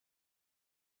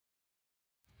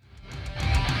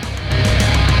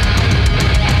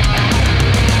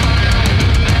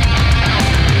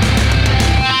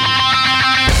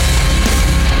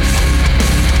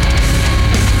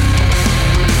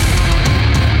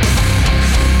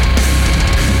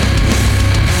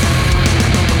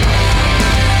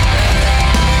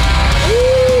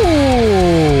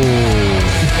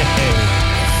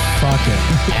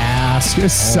You're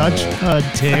such a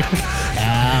dick.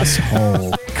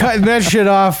 Asshole. Cutting that shit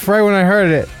off right when I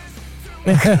heard it.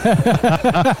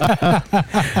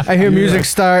 I hear music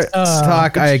start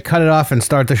talk. I cut it off and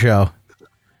start the show.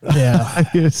 Yeah.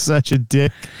 You're such a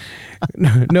dick.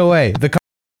 No way. The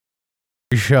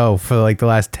show for like the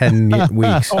last 10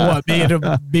 weeks. Oh, what? Me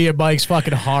and Mike's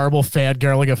fucking horrible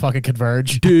fangirling at fucking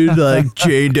Converge. Dude, like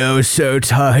Jane Doe is so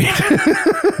tight.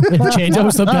 Jane Doe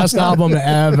was the best album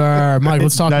ever. Mike,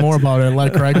 let's talk more about it.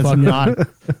 Let Craig fucking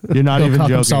You're not even cup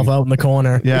joking. himself out in the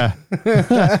corner. Yeah.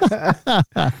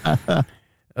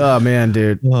 Oh man,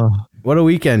 dude. What a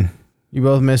weekend. You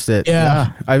both missed it.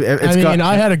 Yeah. I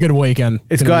had a good weekend.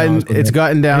 It's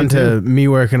gotten down to me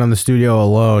working on the studio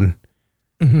alone.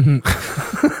 Yeah,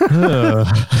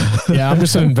 I'm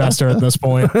just an investor at this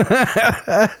point.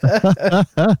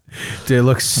 Dude, it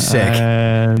looks sick.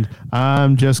 And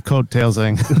I'm just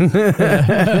coattailsing.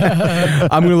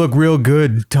 I'm gonna look real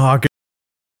good talking.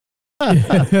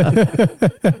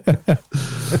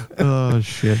 Oh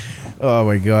shit. Oh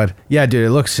my god. Yeah, dude,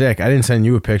 it looks sick. I didn't send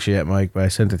you a picture yet, Mike, but I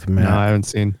sent it to Matt. No, I haven't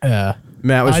seen. Yeah.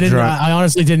 Matt was drunk. I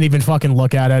honestly didn't even fucking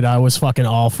look at it. I was fucking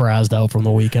all frazzed out from the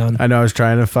weekend. I know I was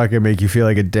trying to fucking make you feel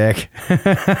like a dick.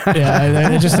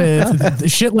 Yeah,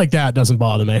 shit like that doesn't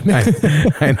bother me.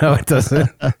 I know it doesn't.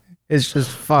 It's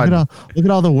just fun. Look at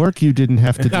all the work you didn't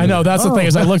have to do. I know, that's the thing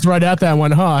is I looked right at that and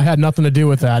went, I had nothing to do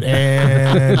with that.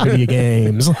 And video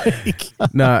games.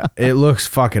 No, it looks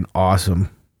fucking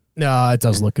awesome. No, it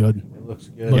does look good. It looks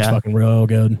good. Looks fucking real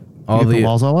good. All the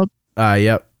walls all up?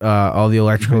 Yep. All the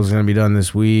electrical is going to be done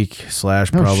this week /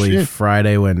 probably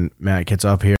Friday when Matt gets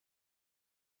up here.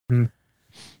 And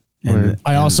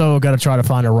I also got to try to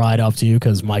find a ride up to you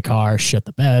because my car shit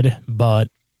the bed, but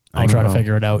I'll try to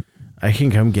figure it out. I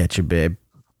can come get you, babe.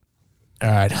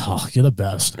 All right. Oh, you're the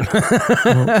best.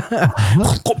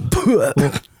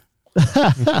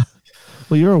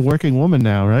 Well, you're a working woman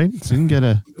now, right? So you can get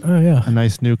a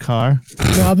nice new car.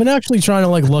 No, I've been actually trying to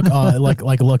look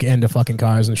look into fucking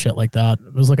cars and shit like that. I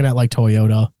was looking at like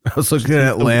Toyota. I was looking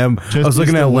at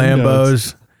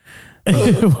Lambos.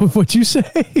 What'd you say?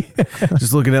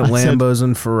 Just looking at Lambos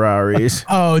and Ferraris.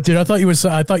 Oh, dude, I thought you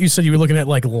said you were looking at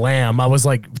like Lamb. I was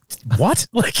like, what?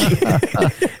 Like, yeah,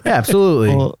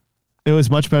 absolutely. Well, it was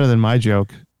much better than my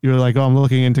joke. You were like, "Oh, I'm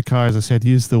looking into cars." I said,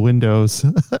 "Use the windows."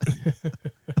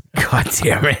 God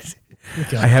damn it!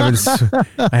 Okay. I haven't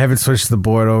switched the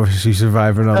board over so you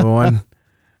survive another one.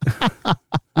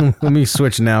 Let me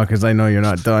switch now because I know you're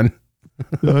not done.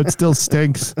 No, it still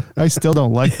stinks. I still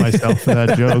don't like myself for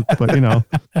that joke, but you know.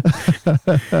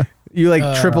 You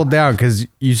tripled down because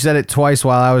you said it twice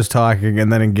while I was talking,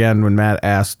 and then again when Matt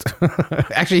asked.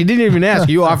 Actually, he didn't even ask.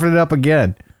 You offered it up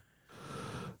again.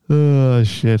 Oh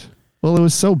shit! Well, it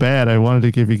was so bad. I wanted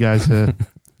to give you guys a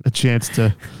chance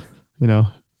to,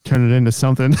 turn it into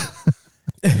something.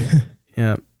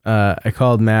 Yeah. I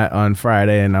called Matt on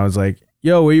Friday and I was like,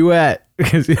 "Yo, where you at?"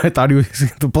 Because I thought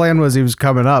the plan was he was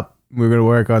coming up. We were going to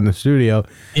work on the studio.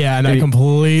 Yeah, and I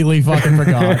completely fucking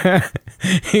forgot.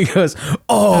 He goes,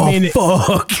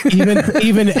 fuck.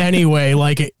 even anyway,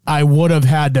 like I would have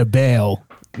had to bail.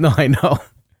 No, I know.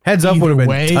 Heads up would have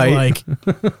been tight.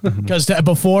 Because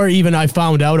before even I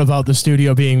found out about the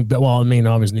studio being built, well, I mean,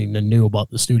 obviously I knew about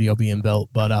the studio being built,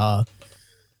 but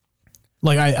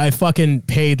I fucking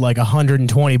paid like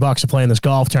 $120 to play in this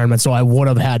golf tournament, so I would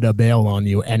have had to bail on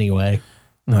you anyway.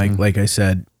 Like I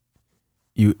said,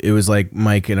 it was like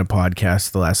Mike in a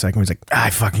podcast the last second. He was like,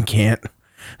 I fucking can't.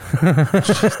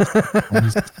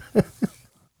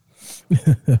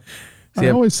 I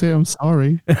always say I'm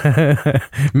sorry.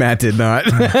 Matt did not.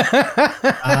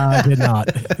 I did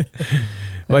not.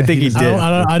 Well, I think he did.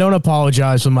 I don't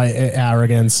apologize for my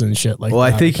arrogance and shit like that. Well,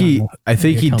 I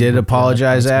think he did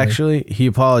apologize. Actually, he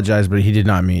apologized, but he did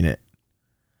not mean it.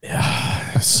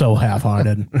 Yeah, so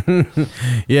half-hearted.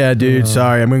 Yeah, dude.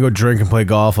 Sorry, I'm gonna go drink and play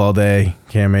golf all day.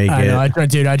 Can't make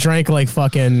it. I drank like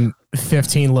fucking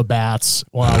 15 Labatt's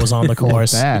while I was on the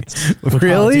course.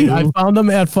 Really? I found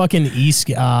them at fucking East.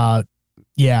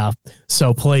 Yeah,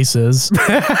 so places.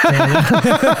 That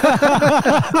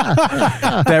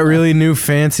really new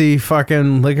fancy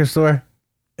fucking liquor store?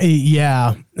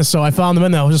 Yeah. So I found them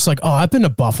in there. I was just like, I've been to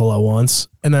Buffalo once.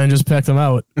 And then I just picked them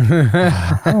out.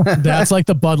 That's like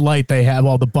the Bud Light they have,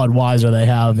 the Budweiser they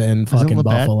have in fucking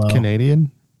Buffalo.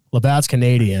 Canadian? Labatt's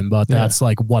Canadian, but that's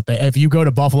like if you go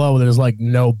to Buffalo, there's like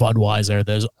no Budweiser.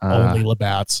 There's only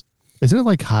Labatt's. Isn't it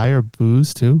like higher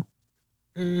booze too?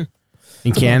 In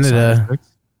Canada. Is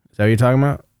that what you're talking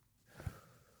about?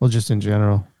 Well, just in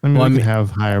general. I mean, we can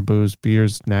have higher booze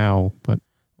beers now, but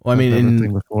well, I mean,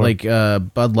 in like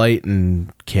Bud Light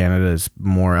in Canada is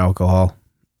more alcohol.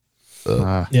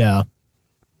 Yeah.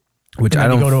 Which And I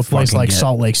then don't you go to a place fucking like get.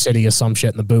 Salt Lake City or some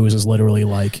shit, and the booze is literally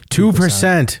like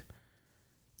 2%.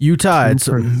 Utah, it's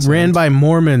 2%. ran by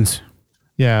Mormons.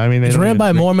 Yeah, I mean, It's ran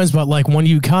by Mormons, but like when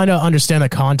you kind of understand the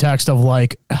context of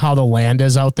like how the land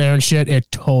is out there and shit,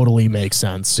 it totally makes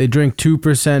sense. They drink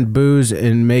 2% booze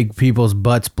and make people's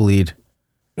butts bleed.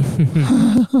 What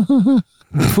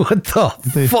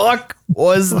the fuck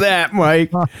was that,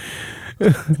 Mike?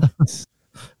 It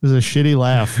was a shitty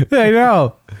laugh. I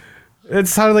know. It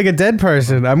sounded like a dead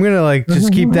person. I'm gonna like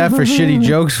just keep that for shitty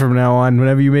jokes from now on.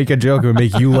 Whenever you make a joke, it will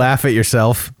make you laugh at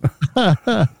yourself.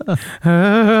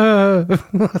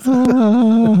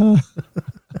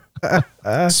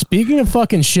 Speaking of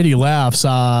fucking shitty laughs,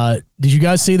 did you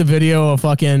guys see the video of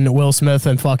fucking Will Smith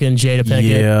and fucking Jada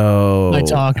Pinkett Yo, like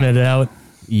talking it out?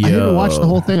 yo. I didn't watch the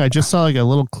whole thing. I just saw like a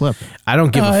little clip. I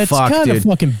don't give a It's fuck, kind dude. of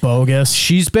fucking bogus.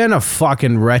 She's been a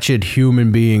fucking wretched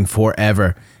human being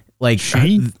forever. Like,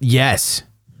 yes.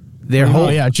 Their whole Oh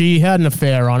yeah, she had an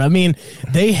affair on. I mean,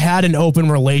 they had an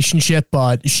open relationship,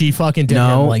 but she fucking did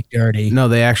No. him like dirty. No,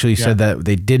 they actually said that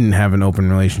they didn't have an open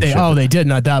relationship. They did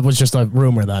not. That was just a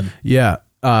rumor then. Yeah.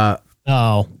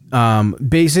 Oh,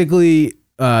 Basically,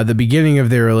 the beginning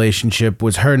of their relationship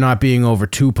was her not being over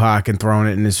Tupac and throwing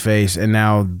it in his face, and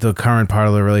now the current part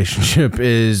of the relationship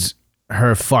is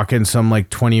her fucking some like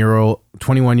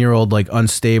 21-year-old like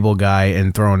unstable guy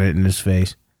and throwing it in his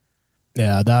face.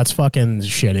 yeah, that's fucking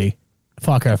shitty.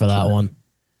 Fuck her for that one.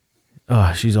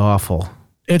 Oh, she's awful.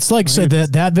 It's like so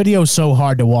that video is so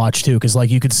hard to watch too, because like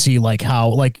you could see like how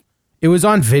like It was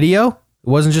on video. It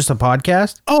wasn't just a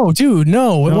podcast. oh dude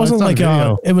no it No, wasn't it's on like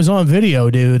video. it was on video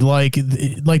dude like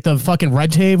the fucking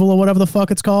Red Table or whatever the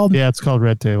fuck it's called. Yeah, it's called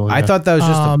Red Table. I yeah. thought that was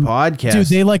just a podcast. Dude,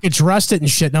 they like addressed it and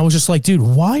shit, and I was just like, dude,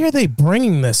 why are they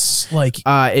bringing this? Like,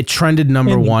 It trended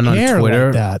number In the one on air like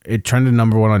Twitter. that. It trended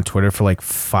number one on Twitter for like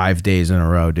 5 days in a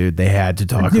row, dude. They had to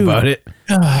talk Dude. about it.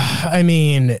 I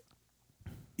mean,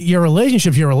 your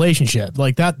relationship's your relationship.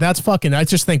 Like that's fucking. I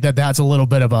just think that's a little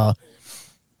bit of a.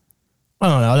 I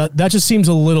don't know. That just seems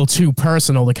a little too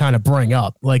personal to kind of bring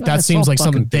up. Like that it's seems all like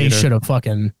something fucking they theater. should have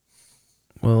fucking.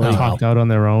 Well, No. talked out on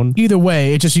their own. Either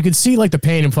way, it just you could see like the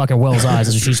pain in fucking Will's eyes,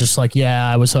 and she's just like, "Yeah,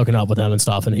 I was hooking up with him and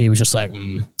stuff," and he was just like,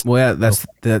 Well, yeah,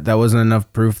 that wasn't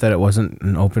enough proof that it wasn't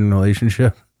an open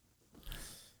relationship.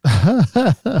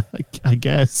 I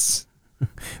guess.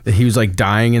 That he was like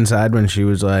dying inside when she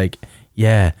was like,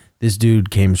 "Yeah, this dude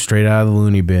came straight out of the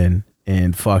loony bin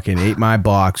and fucking ate my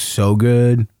box so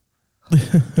good."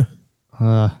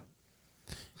 "Yeah,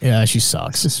 she It's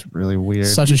sucks." just really weird.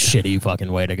 Such a shitty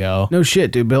fucking way to go. No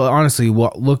shit, dude. But honestly,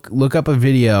 look up a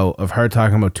video of her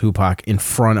talking about Tupac in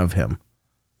front of him.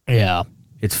 Yeah.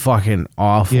 It's fucking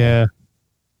awful. Yeah.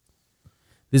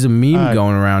 There's a meme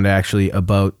going around actually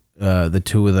about the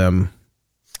two of them.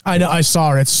 I know. I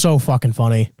saw it. It's so fucking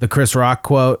funny. The Chris Rock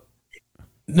quote.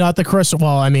 Not the Chris.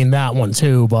 Well, I mean that one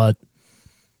too, but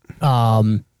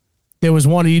there was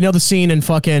one. You know the scene in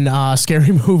fucking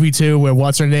Scary Movie 2 where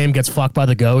what's her name gets fucked by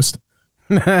the ghost.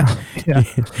 Yeah,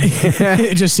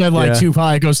 it just said like Yeah.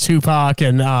 Tupac. It goes Tupac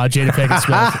and Jada Pinkett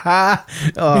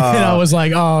Smith. And I was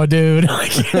like, oh, dude.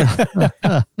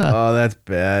 Oh, that's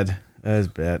bad. That's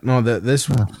bad. No, this.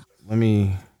 Let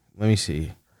me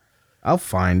see. I'll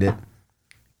find it.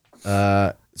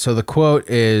 So the quote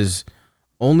is,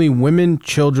 "Only women,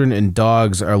 children, and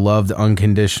dogs are loved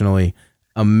unconditionally.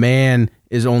 A man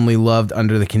is only loved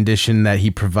under the condition that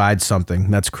he provides something."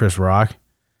 That's Chris Rock.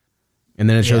 And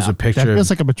then it shows a That picture.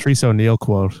 feels like a Patrice O'Neill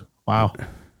quote. Wow.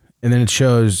 And then it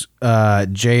shows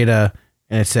Jada,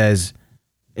 and it says,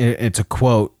 it's a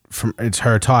quote from, it's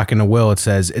her talking to Will. It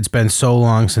says, "It's been so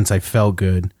long since I felt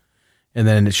good." And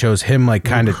then it shows him like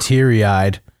kind of teary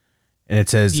eyed, and it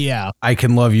says, Yeah. "I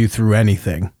can love you through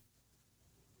anything."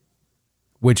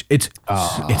 Which it's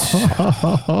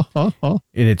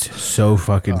so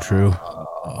fucking true.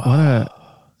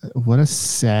 What a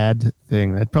sad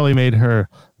thing. That probably made her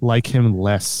like him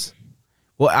less.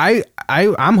 Well,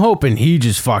 I'm hoping he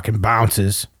just fucking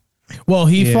bounces. Well,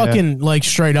 he Yeah. fucking like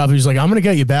straight up. He was like, "I'm gonna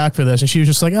get you back for this," and she was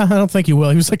just like, "I don't think you will."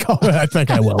 He was like, "Oh, I think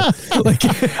I will." Like,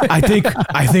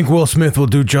 I think Will Smith will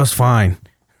do just fine.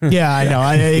 yeah, I know.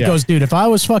 It goes, dude. If I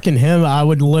was fucking him, I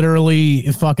would literally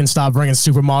fucking stop bringing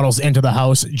supermodels into the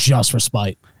house just for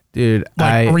spite. Dude,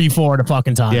 Like 3-4 at a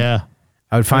fucking time. Yeah.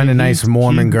 I would find a nice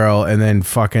Mormon girl and then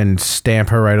fucking stamp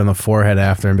her right on the forehead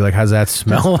after and be like, "How's that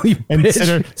smell?" You And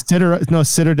bitch?"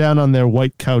 sit her down on their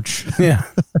white couch. Yeah.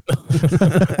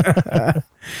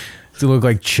 To look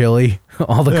like chili.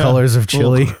 All the colors of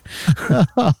chili.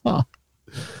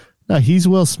 No, he's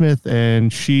Will Smith,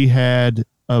 and she had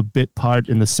a bit part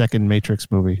in the second Matrix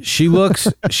movie. She looks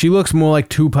more like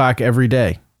Tupac every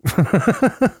day.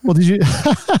 Well, did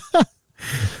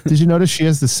you notice she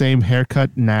has the same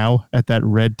haircut now at that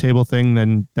red table thing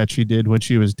than that she did when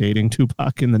she was dating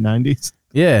Tupac in the 90s?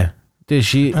 Yeah. Dude,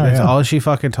 that's yeah. all she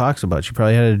fucking talks about. She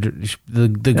probably had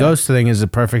the ghost thing is a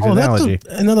perfect analogy.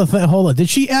 That's another thing. Hold on. Did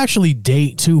she actually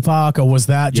date Tupac, or was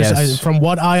that just Yes. from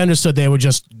what I understood? They were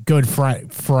just good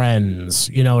friends.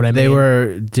 You know what I mean? They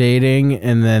were dating,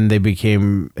 and then they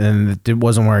became, and it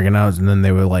wasn't working out, and then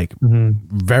they were like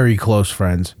very close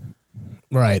friends.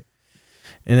 right.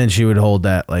 And then she would hold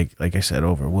that, like I said,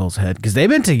 over Will's head, because they've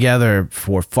been together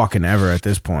for fucking ever at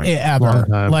this point. Yeah, ever.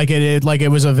 Like it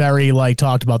was a very like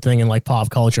talked about thing in like pop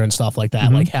culture and stuff like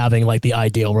that. Like having like the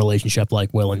ideal relationship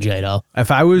like Will and Jada. If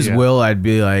I was Will, I'd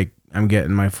be like, I'm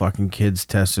getting my fucking kids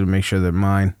tested to make sure they're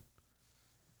mine.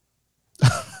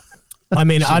 I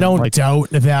mean, I don't doubt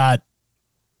that.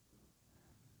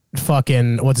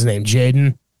 Fucking what's his name,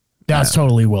 Jaden? That's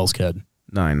totally Will's kid.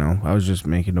 No, I know. I was just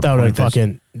making a That would point.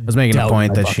 fucking. I was making a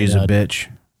point that she's a bitch.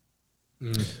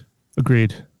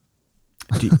 Agreed.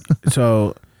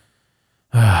 So,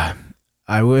 I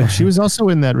would. She was also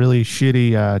in that really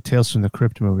shitty Tales from the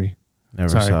Crypt movie.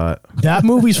 Never saw it. That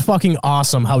movie's fucking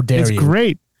awesome. How dare It's you?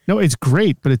 great. No, it's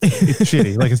great, but it's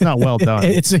shitty. Like, it's not well done.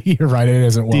 You're right. It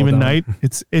isn't well Demon done. Knight.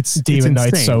 It's Demon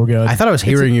Knight's insane. so good. I thought I was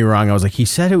hearing you wrong. I was like, he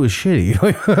said it was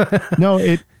shitty. No,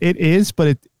 it is,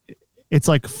 but it's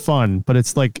like fun, but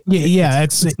it's like yeah,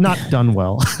 it's not done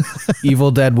well.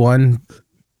 Evil Dead 1,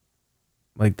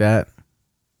 like that.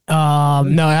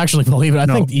 no, actually, believe it. I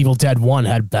think Evil Dead 1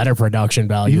 had better production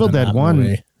value. Evil than Dead that 1.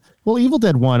 movie. Well, Evil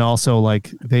Dead 1 also,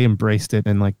 like, they embraced it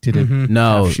and like did it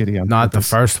No, shitty on not the purpose.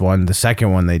 first one. The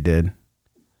second one they did.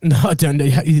 No,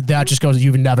 that just goes.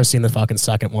 You've never seen the fucking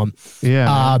second one.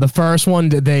 Yeah. The first one,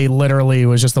 they literally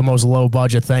was just the most low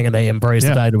budget thing, and they embraced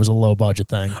the fact it was a low budget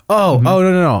thing. Oh,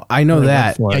 no. I know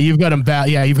that. Yeah, you've got them back.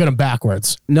 Yeah, you've got them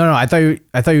backwards. No. I thought you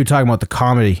were talking about the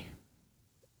comedy.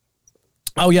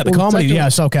 Oh yeah, the comedy.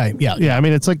 Yes, okay. Yeah, Yeah, I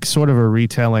mean, it's like sort of a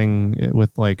retelling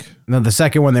with like, No, the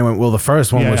second one they went. Well, the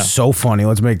first one was so funny.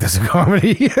 Let's make this a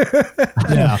comedy.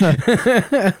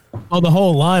 yeah. Oh, the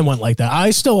whole line went like that. I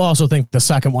still also think the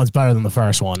second one's better than the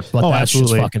first one, but that's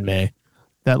absolutely. just fucking me.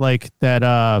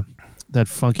 that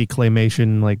funky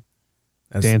claymation like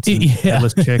dancing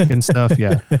headless chick and stuff.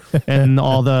 Yeah, and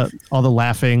all the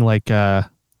laughing like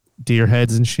deer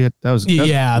heads and shit. That's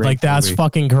Yeah, great like that's movie.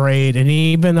 fucking great. And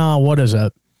even what is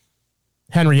it?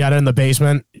 Henrietta in the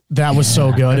basement. That was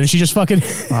so good. And she just fucking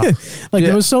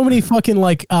there was so many fucking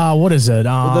like what is it?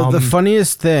 Well, the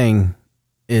funniest thing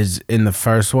is in the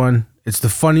first one. It's the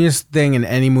funniest thing in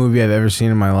any movie I've ever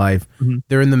seen in my life.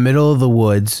 They're in the middle of the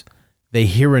woods. They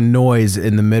hear a noise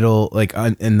in the middle, like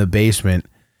in the basement.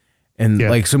 And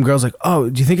like some girl's like, oh,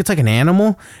 do you think it's like an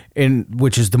animal? And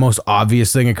which is the most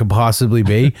obvious thing it could possibly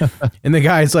be. And the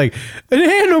guy's like, an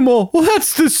animal? Well,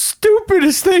 that's the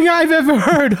stupidest thing I've ever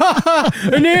heard.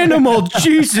 An animal,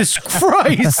 Jesus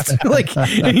Christ. Like,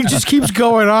 and he just keeps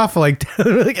going off like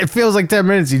it feels like 10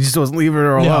 minutes. He just wasn't leaving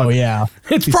her alone. Oh yeah.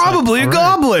 It's probably a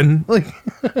goblin. Like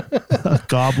A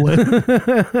goblin.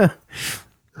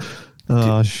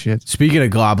 Oh shit! Speaking of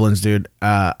goblins, dude,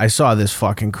 I saw this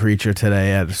fucking creature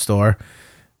today at a store.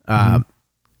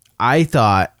 I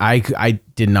thought I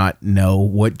did not know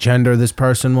what gender this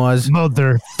person was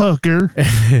Motherfucker.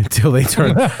 until they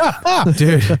turned.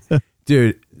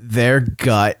 dude, their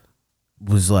gut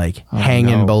was like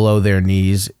hanging below their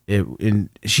knees.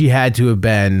 She had to have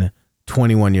been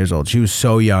 21 years old. She was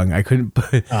so young. I couldn't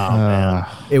put. Oh man.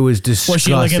 It was disgusting. Was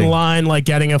she like in line, like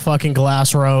getting a fucking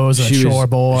glass rose, a chore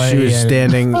boy? She was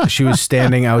standing. She was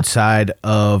standing outside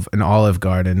of an Olive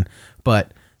Garden.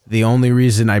 But the only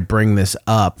reason I bring this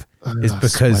up is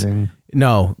because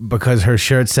because her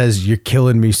shirt says "You're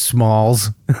killing me, Smalls."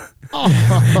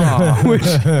 Which,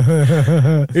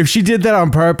 if she did that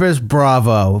on purpose,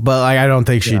 bravo. But like, I don't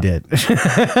think she did.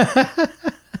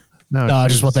 No,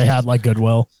 just what they had, like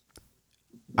Goodwill.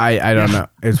 I don't know.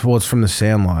 It's from The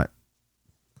Sandlot.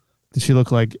 Did she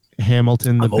look like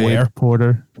Hamilton, the I'm aware. Babe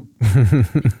Porter?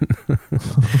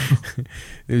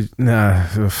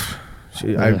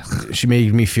 She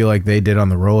made me feel like they did on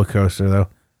the roller coaster, though.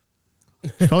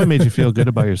 Probably made you feel good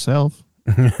about yourself.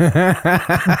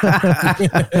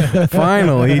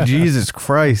 Finally, Jesus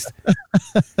Christ.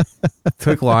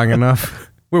 Took long enough.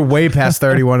 We're way past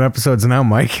 31 episodes now,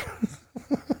 Mike.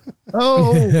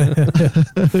 Oh,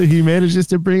 he manages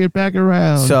to bring it back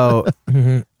around. So,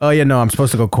 I'm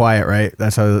supposed to go quiet, right?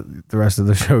 That's how the rest of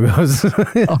the show goes.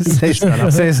 Say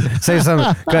something.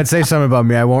 Go ahead, say something about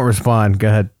me. I won't respond. Go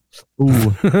ahead.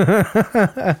 Ooh.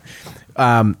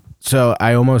 So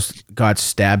I almost got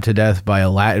stabbed to death by a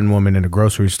Latin woman in a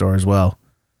grocery store as well.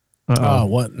 Oh,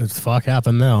 what the fuck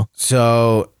happened now?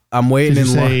 So I'm waiting. Did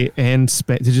you say and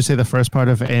span? Did you say the first part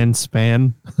of and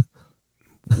span?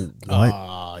 What?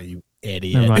 Oh, you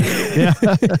idiot. Yeah.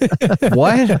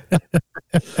 What?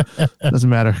 Doesn't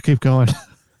matter. Keep going.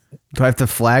 Do I have to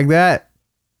flag that?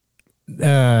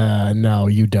 No,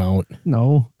 you don't.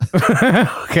 No.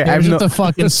 Okay, It was just a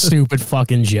fucking stupid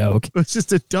fucking joke. It's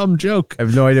just a dumb joke. I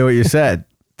have no idea what you said.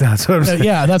 That's what I'm saying.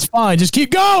 Yeah, that's fine. Just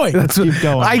keep going. That's what, Keep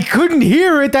going. I couldn't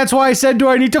hear it. That's why I said, do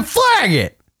I need to flag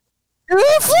it?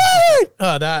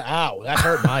 Oh, that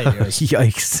hurt my ears.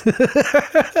 Yikes.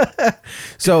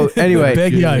 So anyway,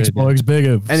 Big yikes, boys. Big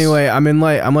oops. anyway,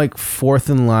 I'm like fourth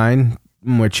in line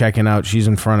and we're checking out. She's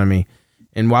in front of me.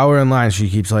 And while we're in line, she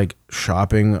keeps like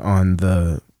shopping on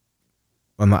the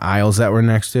aisles that we're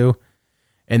next to.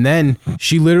 And then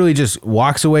she literally just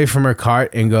walks away from her cart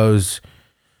and goes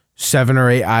 7 or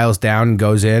 8 aisles down and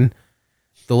goes in.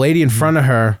 The lady in front of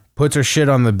her puts her shit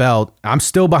on the belt. I'm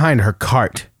still behind her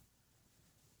cart.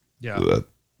 Yeah.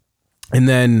 And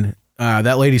then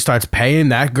that lady starts paying.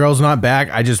 That girl's not back.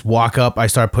 I just walk up. I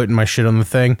start putting my shit on the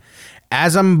thing.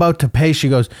 As I'm about to pay, she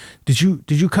goes, Did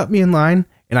you cut me in line?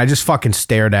 And I just fucking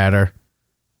stared at her.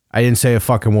 I didn't say a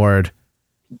fucking word.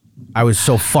 I was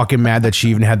so fucking mad that she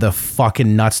even had the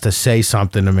fucking nuts to say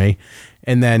something to me.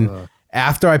 And then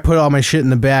after I put all my shit in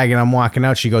the bag and I'm walking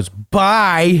out, she goes,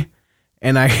 bye.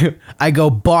 And I go,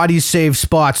 bodies save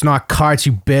spots, not carts,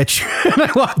 you bitch. And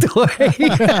I walked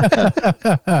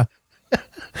away.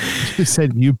 You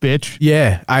said you bitch.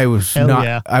 Yeah, I was Hell not.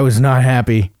 yeah. I was not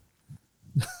happy.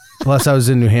 Plus, I was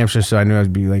in New Hampshire, so I knew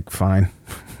I'd be like fine.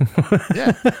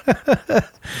 Yeah.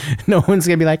 No one's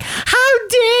gonna be like, "How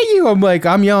dare you?" I'm like,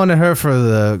 I'm yelling at her for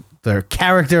the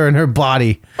character and her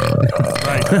body.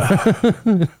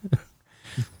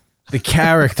 The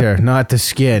character, not the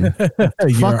skin.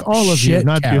 Fuck all of you, shit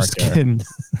not your character. skin.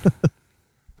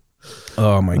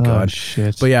 Oh my Oh, god.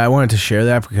 shit. But yeah, I wanted to share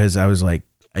that because I was like,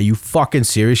 "Are you fucking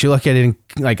serious?" You look at it and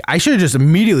like, I should have just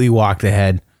immediately walked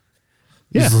ahead.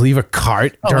 Yeah. Just leave a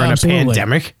cart during a absolutely.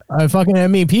 pandemic. I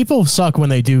mean, people suck when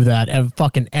they do that. And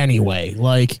fucking anyway,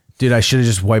 like, Dude, I should have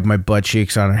just wiped my butt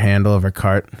cheeks on a handle of her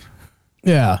cart.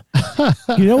 yeah.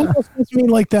 You know what else makes me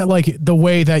like that? Like the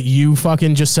way that you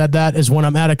fucking just said that is when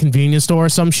I'm at a convenience store or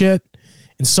some shit,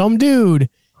 and some dude,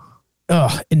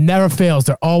 it never fails.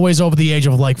 They're always over the age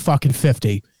of like fucking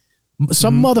 50.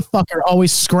 Some motherfucker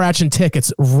always scratching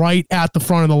tickets right at the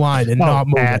front of the line and not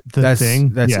moving. At the That's thing.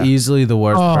 That's Yeah. easily the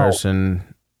worst Oh. person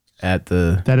at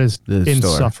the. That is the store.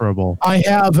 insufferable. I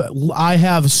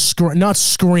have not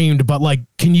screamed, but like,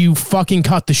 can you fucking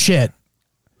cut the shit?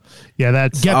 Yeah,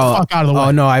 that's Get the fuck out of the way. Oh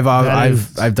no, I've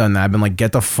is- done that. I've been like,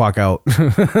 get the fuck out.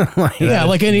 Like, Yeah,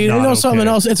 like, and you not know something okay.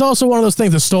 else. It's also one of those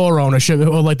things. The store owner should,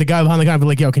 or like the guy behind the counter, be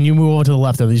like, "Yo, can you move over to the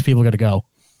left? Or these people got to go."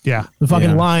 yeah. The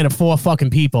fucking Yeah. line of 4 fucking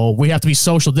people. We have to be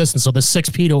social distance, so they're 6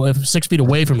 feet away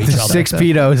from each other. 6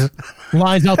 pedos.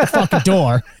 Lines out the fucking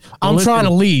door. I'm listen. trying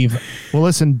to leave. Well,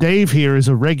 listen, Dave here is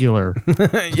a regular.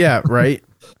 Yeah, right.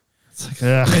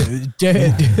 Ugh,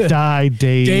 Dave, die,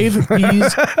 Dave.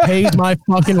 he's paid my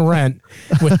fucking rent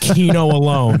with Keno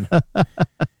alone.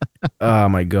 Oh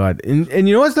my god. And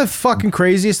you know what's the fucking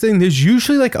craziest thing? There's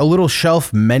usually like a little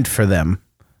shelf meant for them.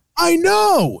 I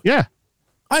know. Yeah.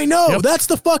 I know. Yep. That's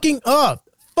the fucking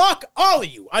fuck all of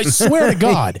you. I swear to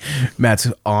God.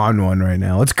 Matt's on one right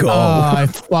now. Let's go. I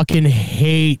fucking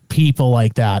hate people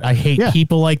like that. I hate Yeah.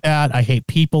 people like that. I hate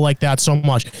people like that so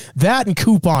much. That and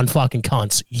coupon fucking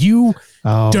cunts. You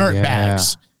Oh,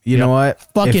 dirtbags. You know what?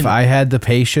 Fucking- If I had the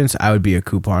patience, I would be a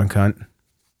coupon cunt.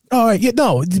 All right, yeah,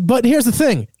 no, but here's the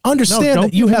thing. Understand don't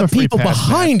that you give him a have free people pass,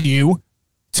 behind you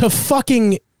to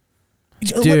fucking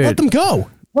let Dude. them go.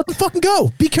 Let them fucking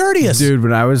go. Be courteous. Dude,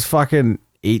 when I was fucking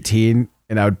 18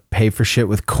 and I would pay for shit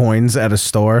with coins at a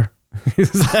store,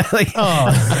 like,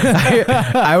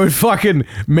 I would fucking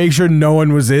make sure no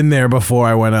one was in there before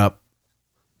I went up.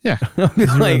 Yeah.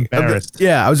 Like, embarrassed.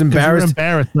 yeah, I was You're embarrassed.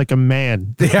 embarrassed like a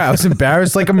man. Yeah, I was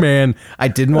embarrassed like a man. I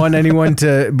didn't want anyone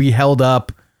to be held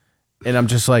up. And I'm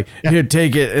just like, here,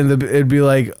 take it. And it'd be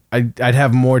like, I'd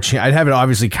have more I'd have it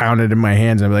obviously counted in my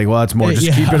hands. I'd be like, well, that's more. Just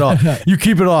Yeah. keep it all. You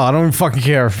keep it all. I don't even fucking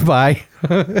care. Bye.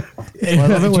 love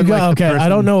it when, like, the Okay, I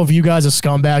don't person- know if you guys are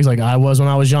scumbags like I was when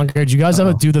I was younger. Did you guys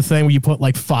ever do the thing where you put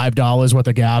like $5 worth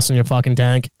of gas in your fucking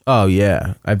tank? Oh,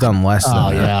 yeah. I've done less than Oh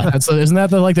that. yeah, isn't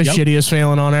that the shittiest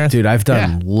feeling on earth? Dude, I've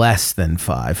done less than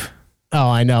 5. Oh,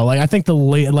 I know. Like I think the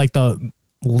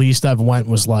least I've went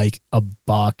was like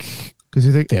 $1. Because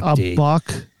you think 50. a buck?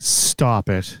 Stop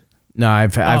it. No,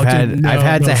 I've Oh, had dude, no, I've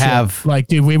had no to shit. have like,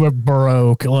 dude, we were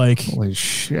broke. Like, Holy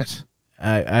shit.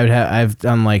 I've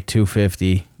done like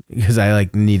 250 because I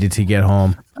like needed to get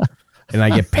home. and I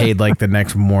get paid like the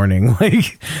next morning.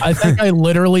 Like, I think I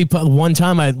literally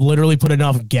put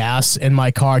enough gas in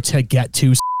my car to get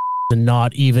to and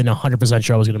not even 100%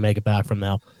 sure I was going to make it back from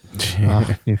now.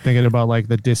 You're thinking about like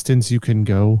the distance you can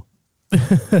go.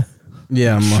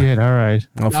 Yeah. Shit. All right.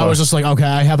 I was just like, okay,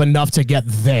 I have enough to get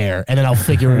there, and then I'll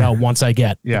figure it out once I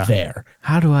get there.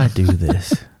 How do I do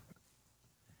this?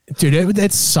 Dude,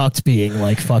 it sucked being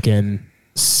like fucking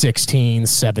 16,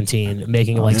 17,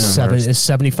 making like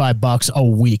 $75 a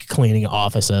week cleaning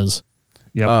offices.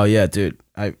 Yep. Oh yeah, dude.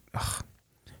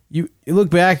 You look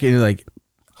back and you're like,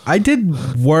 I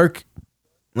did work.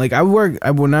 Like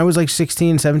when I was like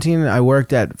 16, 17, I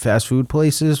worked at fast food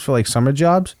places for like summer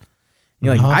jobs.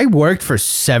 You're like, I worked for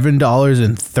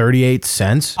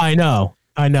 $7.38. I know.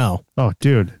 Oh,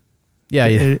 dude. Yeah.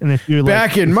 And if you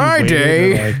back in my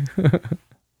day.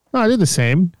 No, I did the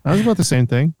same. I was about the same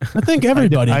thing. I think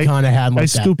everybody kind of had like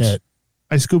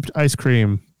I scooped ice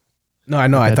cream. No, I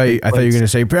know. I thought you were gonna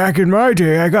say back in my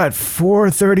day I got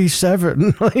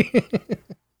 $4.37.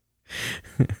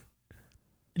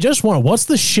 Just wonder, what's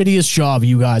the shittiest job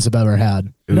you guys have ever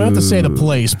had? You don't have to say the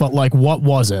place, but like, what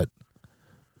was it?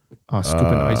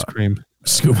 Scooping ice cream.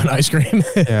 Scooping ice cream.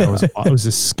 Yeah, it was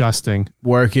disgusting.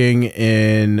 Working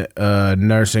in a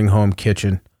nursing home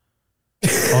kitchen.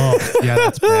 Oh, yeah,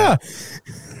 that's bad.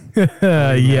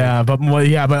 but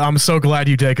I'm so glad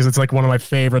you did, because it's like one of my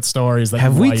favorite stories.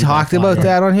 Have we talked about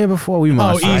that on here before? We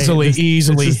must. Oh,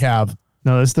 easily have.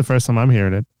 No, this is the first time I'm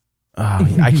hearing it.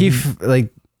 I keep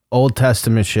like Old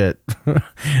Testament shit.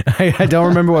 I don't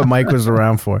remember what Mike was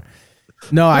around for.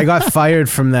 No, I got fired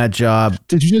from that job.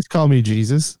 Did you just call me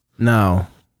Jesus? No.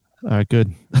 All right,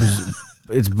 good.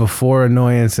 It's before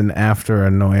annoyance and after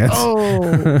annoyance.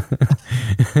 Oh.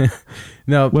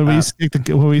 No, when we used to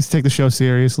take the show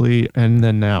seriously, and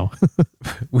then now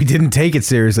we didn't take it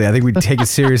seriously. I think we take it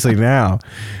seriously now.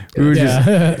 We would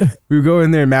we would go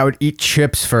in there and Matt would eat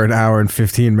chips for an hour and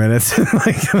 15 minutes.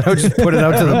 Like, I would just put it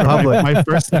out to the public. My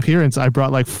first appearance, I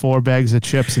brought like 4 bags of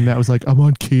chips, and Matt was like, "I'm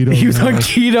on keto." He was on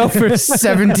keto for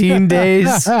 17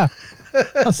 days. I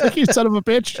was like, "You son of a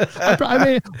bitch!" I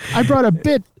brought a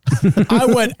bit. I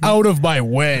went out of my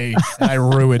way. I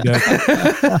ruined it.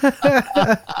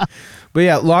 But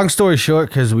yeah, long story short,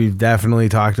 because we've definitely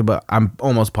talked about, I'm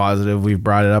almost positive we've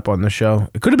brought it up on the show.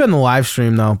 It could have been the live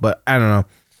stream though, but I don't know.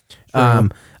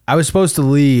 I was supposed to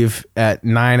leave at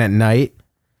 9 at night.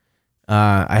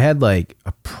 I had like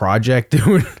a project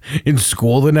doing in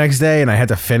school the next day, and I had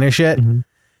to finish it. Mm-hmm.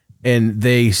 And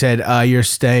they said, "You're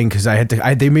staying," because I had to.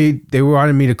 They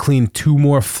wanted me to clean 2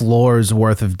 more floors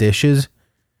worth of dishes,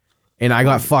 and I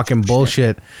got fucking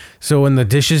bullshit. So when the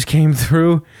dishes came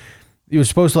through, you were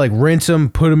supposed to like rinse them,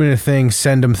 put them in a thing,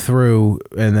 send them through,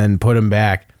 and then put them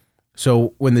back.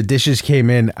 So when the dishes came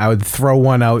in, I would throw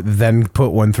one out, then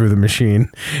put one through the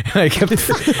machine. And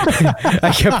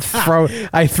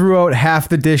I threw out half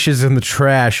the dishes in the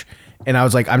trash, and I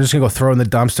was like, I'm just gonna go throw in the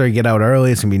dumpster and get out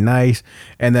early. It's gonna be nice.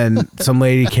 And then some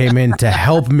lady came in to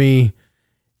help me.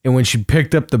 And when she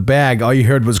picked up the bag, all you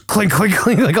heard was clink, clink,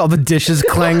 clink, like all the dishes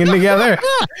clanging together.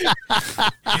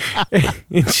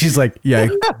 And she's like, "Yeah,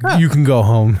 you can go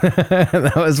home."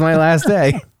 That was my last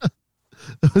day.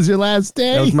 That was your last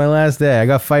day? That was my last day. I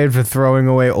got fired for throwing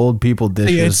away old people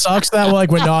dishes. It sucks that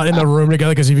like we're not in the room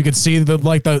together, because if you could see the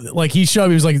he showed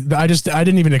me, he was like, I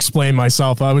didn't even explain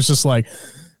myself. I was just like,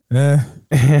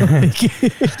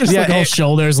 just like all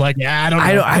shoulders, like, yeah,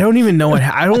 I don't even know what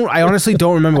I honestly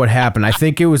don't remember what happened. I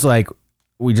think it was like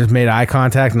we just made eye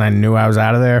contact and I knew I was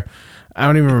out of there. I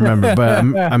don't even remember, but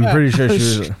I'm pretty sure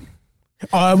she was.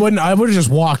 I would have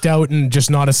just walked out and just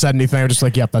not have said anything. I'm just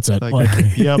like, yep, that's it. Like,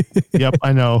 yep,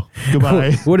 I know.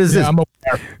 Goodbye. What is this? I'm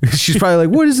She's probably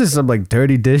like, what is this? I'm like,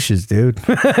 dirty dishes, dude.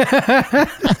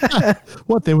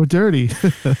 What? They were dirty.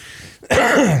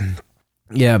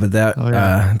 Yeah, but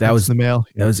that was the mail.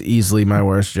 That was easily my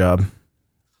worst job.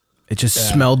 It just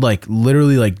smelled like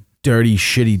literally like dirty,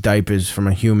 shitty diapers from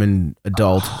a human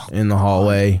adult in the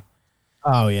hallway.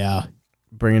 Oh yeah,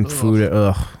 bringing food.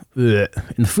 Ugh. And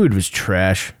the food was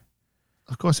trash.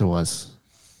 Of course it was.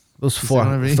 Those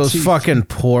fucking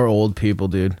poor old people,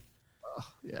 dude.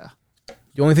 Yeah.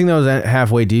 The only thing that was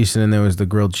halfway decent in there was the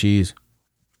grilled cheese.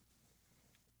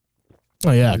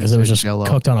 Oh yeah, because it was just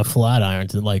cooked on a flat iron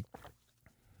to like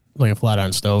a flat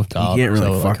iron stove top. You can't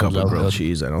really fuck up a grilled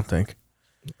cheese, I don't think.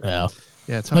 Yeah.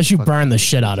 Yeah. Unless you burn the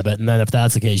shit out of it, and then if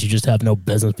that's the case, you just have no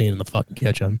business being in the fucking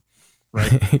kitchen.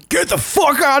 Right. Get the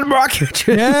fuck out of my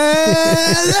kitchen.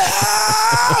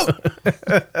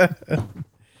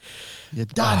 You're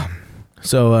done.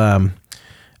 So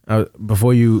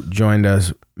before you joined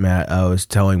us, Matt, I was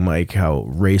telling Mike how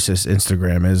racist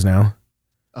Instagram is now.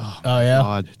 Oh yeah,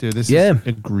 God, dude, this is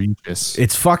egregious.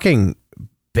 It's fucking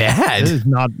bad. This is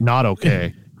not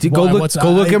okay. Dude, go look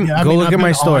at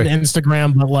my story on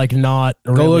Instagram, but like not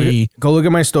really. Go look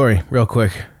at my story real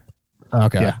quick.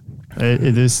 Okay. Yeah.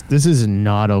 This is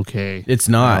not okay. It's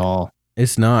not. At all.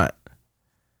 It's not.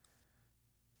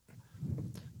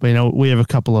 But we have a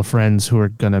couple of friends who are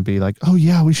gonna be like, "Oh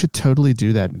yeah, we should totally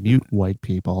do that. Mute white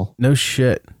people." No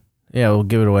shit. Yeah, we'll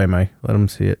give it away, Mike. Let him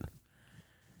see it.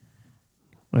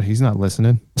 Well, he's not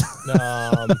listening.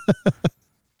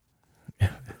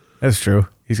 That's true.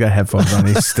 He's got headphones on.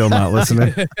 He's still not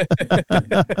listening.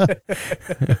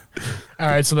 All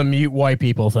right, so the mute white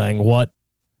people thing. What?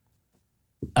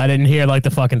 I didn't hear like the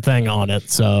fucking thing on it.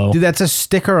 So, dude, that's a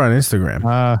sticker on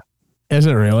Instagram. Is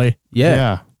it really?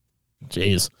 Yeah.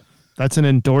 Jeez. That's an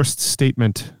endorsed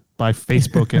statement by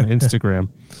Facebook and Instagram.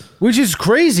 Which is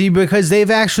crazy because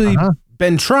they've actually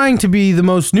been trying to be the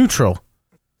most neutral.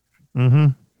 Mm-hmm.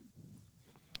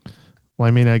 Well,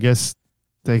 I mean, I guess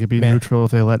they could be neutral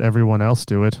if they let everyone else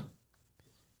do it.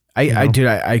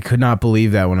 I could not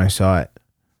believe that when I saw it.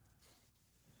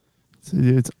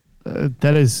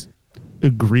 That is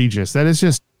egregious. That is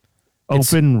just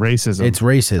open racism. It's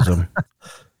racism.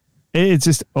 It's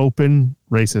just open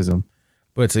racism.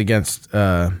 But it's against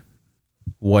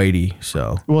whitey,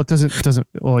 so. Well, it doesn't.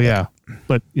 Well, yeah,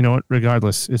 but you know what?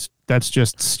 Regardless, that's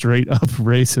just straight up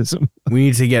racism. We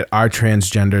need to get our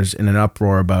transgenders in an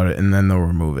uproar about it, and then they'll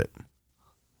remove it.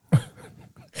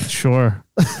 Sure.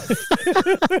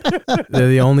 They're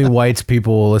the only whites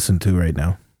people will listen to right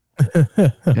now.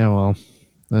 Yeah, well,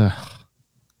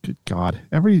 good God,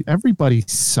 everybody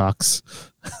sucks.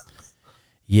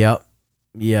 Yep.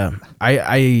 Yeah,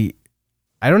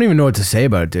 I don't even know what to say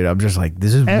about it, dude. I'm just like,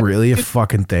 this is really a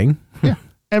fucking thing. Yeah,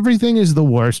 everything is the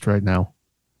worst right now.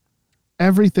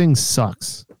 Everything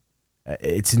sucks.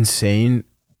 It's insane.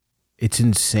 It's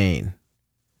insane.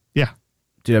 Yeah.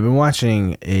 Dude, I've been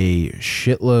watching a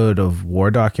shitload of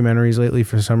war documentaries lately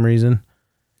for some reason.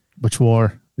 Which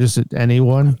war? Just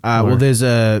anyone? Well, there's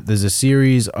a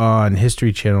series on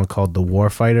History Channel called The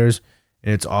War Fighters,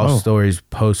 and it's all stories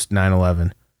post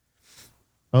 9/11.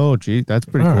 Oh, gee, that's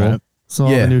pretty cool. Right. So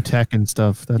all the new tech and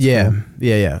stuff. That's cool.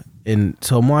 Yeah. And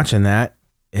so I'm watching that,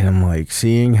 and I'm like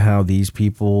seeing how these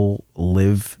people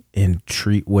live and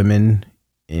treat women,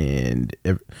 and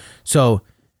so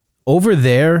over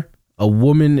there, a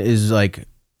woman is like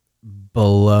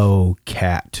below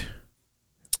cat.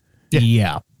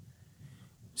 Yeah.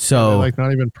 So like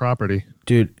not even property,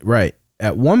 dude. Right.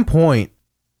 At one point.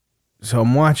 So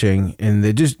I'm watching, and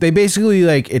they basically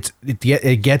like it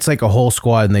gets like a whole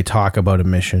squad, and they talk about a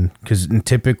mission because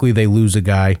typically they lose a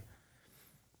guy,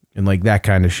 and like that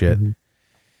kind of shit. Mm-hmm.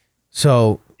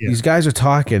 So these guys are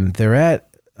talking. They're at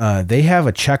they have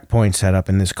a checkpoint set up,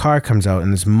 and this car comes out,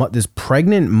 and this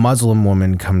pregnant Muslim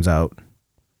woman comes out,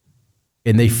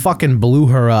 and they fucking blew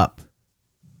her up.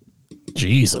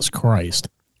 Jesus Christ!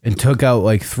 And took out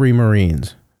like 3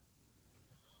 Marines.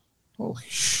 Holy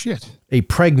shit. A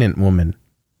pregnant woman.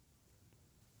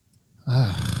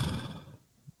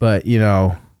 But,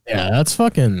 Yeah, that's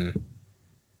fucking...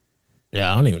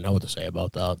 Yeah, I don't even know what to say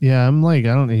about that. Yeah, I'm like,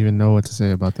 I don't even know what to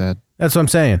say about that. That's what I'm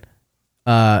saying.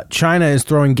 China is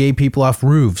throwing gay people off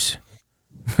roofs.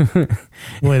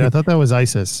 Wait, I thought that was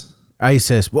ISIS.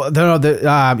 ISIS. Well,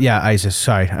 ISIS.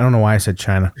 Sorry, I don't know why I said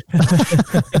China.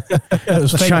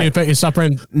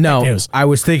 No, I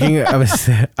was thinking.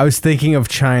 I was thinking of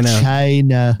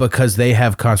China because they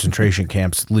have concentration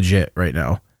camps legit right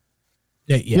now.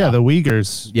 Yeah, the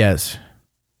Uyghurs. Yes,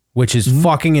 which is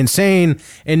fucking insane,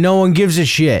 and no one gives a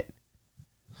shit.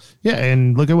 Yeah,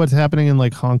 and look at what's happening in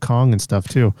like Hong Kong and stuff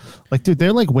too. Like, dude,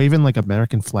 they're like waving like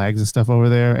American flags and stuff over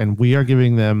there, and we are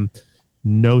giving them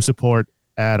no support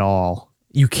at all.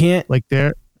 You can't like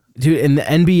they're dude, and the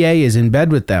NBA is in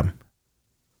bed with them.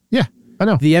 Yeah, I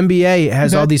know. The NBA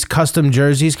has all these custom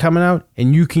jerseys coming out,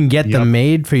 and you can get them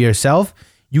made for yourself.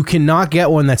 You cannot get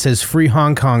one that says Free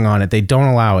Hong Kong on it. They don't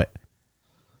allow it.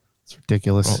 It's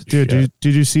ridiculous. Dude,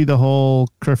 did you see the whole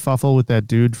kerfuffle with that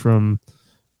dude from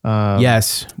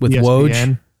yes, with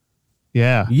ESPN?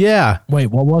 Woj? Yeah. Wait,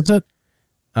 what was it?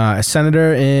 A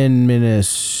senator in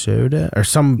Minnesota or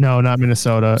some... No, not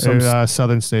Minnesota.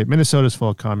 Southern state. Minnesota's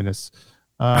full of communists.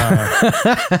 Who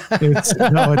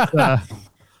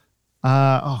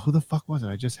the fuck was it?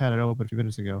 I just had it open a few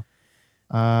minutes ago.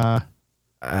 I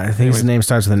think his name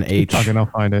starts with an H. Talking, I'll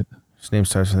find it. His name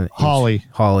starts with an H.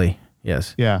 Hawley.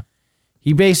 Yes. Yeah.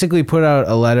 He basically put out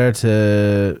a letter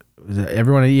to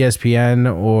everyone at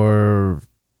ESPN or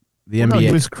the NBA. No,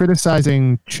 he was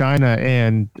criticizing China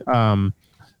and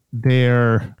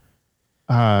the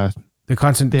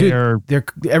They're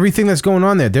everything that's going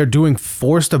on there. They're doing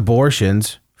forced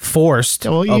abortions.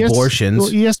 ESPN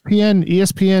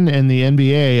and the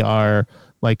NBA are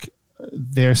like,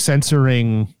 they're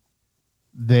censoring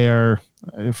their,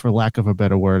 for lack of a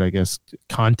better word, I guess,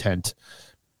 content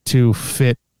to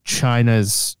fit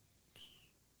China's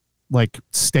like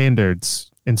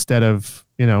standards instead of,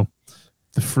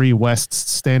 the free West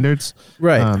standards.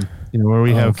 Right. Where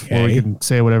we can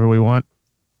say whatever we want.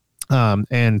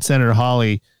 And Senator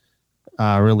Hawley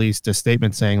released a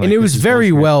statement saying, like, and it was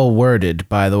very well worded,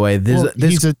 by the way.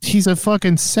 He's a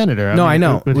fucking senator. I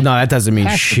know. No, that doesn't mean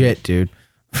shit, dude.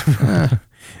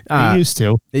 It used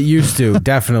to. It used to,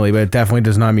 definitely, but it definitely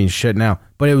does not mean shit now.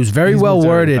 But it was very well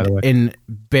worded and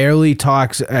barely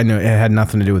talks. I know it had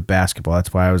nothing to do with basketball.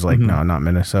 That's why I was like, no, not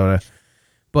Minnesota.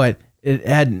 But it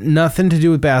had nothing to do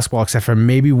with basketball except for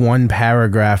maybe one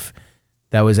paragraph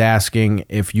that was asking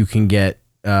if you can get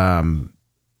like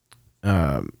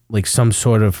some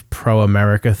sort of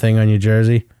pro-America thing on your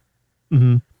jersey.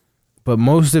 Mm-hmm. But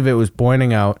most of it was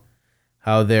pointing out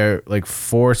how they're like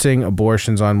forcing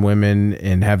abortions on women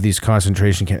and have these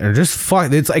concentration camps. Or just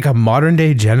fuck. It's like a modern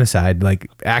day genocide. Like,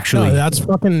 actually, no,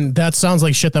 that sounds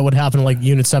like shit that would happen like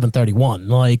Unit 731.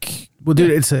 Like, well, dude,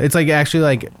 it's like actually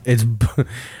like it's.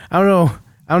 I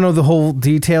don't know the whole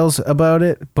details about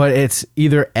it, but it's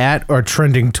either at or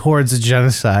trending towards a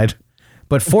genocide.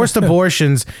 But forced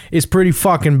abortions is pretty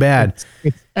fucking bad.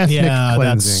 It's ethnic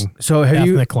cleansing. So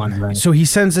cleansing. So he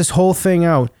sends this whole thing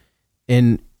out.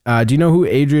 And do you know who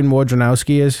Adrian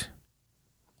Wojnarowski is?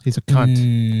 He's a cunt.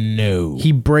 No.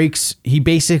 He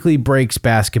basically breaks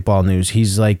basketball news.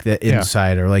 He's like the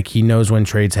insider. Like, he knows when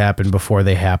trades happen before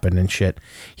they happen and shit.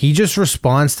 He just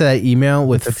responds to that email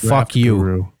with "fuck you."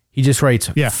 Guru. He just writes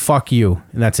 "fuck you,"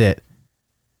 and that's it.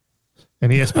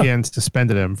 And ESPN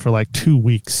suspended him for like 2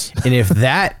 weeks. And if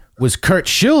that was Curt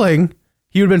Schilling,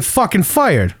 he would have been fucking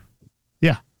fired.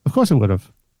 Yeah, of course it would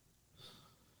have.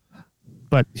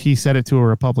 But he said it to a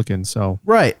Republican, so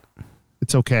right,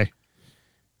 it's okay.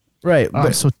 Right.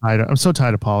 I'm so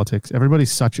tired of politics.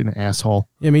 Everybody's such an asshole.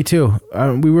 Yeah, me too.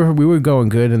 We were going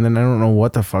good, and then I don't know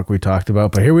what the fuck we talked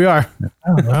about, but here we are. I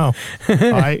don't know.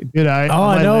 All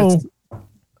I know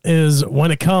is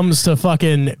when it comes to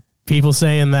fucking people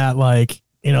saying that, like,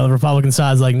 the Republican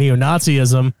side's like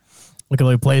neo-Nazism, look at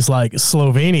a place like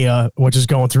Slovenia, which is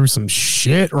going through some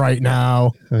shit right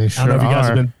now. They sure I don't know if you guys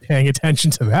have been paying attention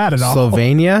to that at all.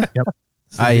 Slovenia? Yep.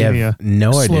 I have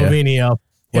no idea. Slovenia.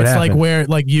 What it's happened? like where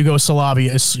like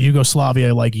Yugoslavia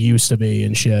like used to be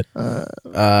and shit. I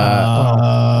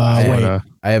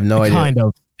have no idea. Kind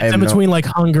of. It's in between like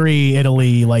Hungary,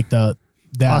 Italy, like that.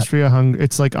 Austria,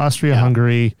 it's like Austria,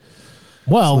 Hungary.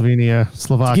 Well, Slovenia,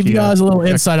 Slovakia. To give you guys a little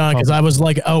insight on it, because I was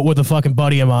like out with a fucking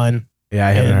buddy of mine. Yeah,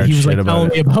 I haven't heard he was shit like about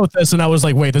telling it. me about this, and I was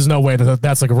like, wait, there's no way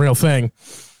that's like a real thing.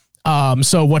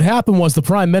 So what happened was the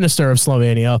prime minister of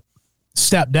Slovenia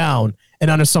stepped down, and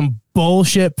under some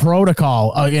bullshit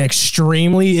protocol, an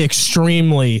extremely,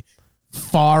 extremely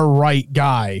far right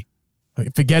guy. I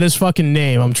forget his fucking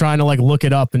name. I'm trying to like look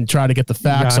it up and try to get the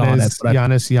facts on it.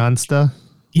 Janis Jansta.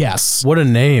 Yes. What a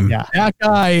name. Yeah. That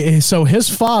guy. So his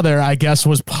father, I guess,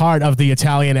 was part of the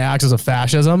Italian axis of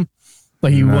fascism.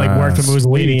 Like he like worked for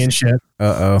Mussolini and shit.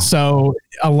 Uh-oh. So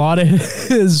a lot of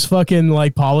his fucking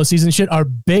like policies and shit are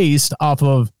based off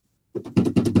of,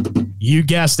 you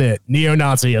guessed it,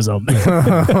 neo-Nazism.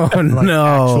 Oh,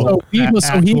 no.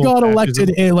 So he got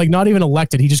elected, like not even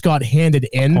elected. He just got handed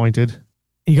in. Appointed.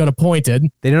 He got appointed.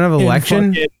 They don't have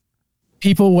election?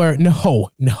 People were, no.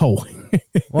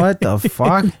 What the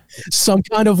fuck?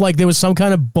 There was some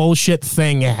kind of bullshit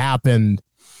thing happened,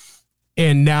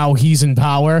 and now he's in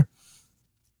power.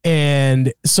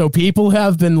 And so people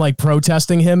have been like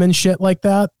protesting him and shit like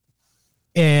that.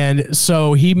 And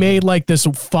so he made like this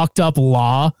fucked up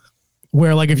law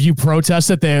where like if you protest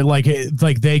it, they're like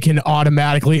they can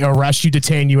automatically arrest you,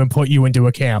 detain you, and put you into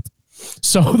a camp.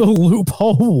 So the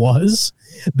loophole was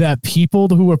that people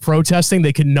who were protesting,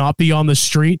 they could not be on the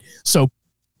street. So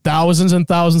thousands and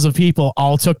thousands of people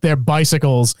all took their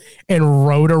bicycles and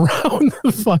rode around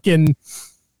the fucking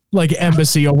like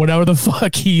embassy or whatever the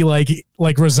fuck he like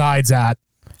resides at.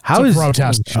 How is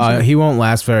protest? He won't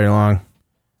last very long.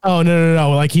 Oh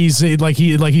no! Like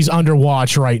he's under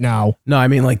watch right now. No, I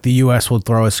mean like the U.S. will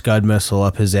throw a Scud missile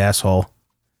up his asshole.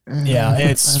 Yeah,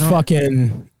 it's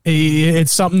fucking.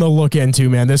 It's something to look into,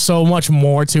 man. There's so much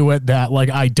more to it that like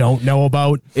I don't know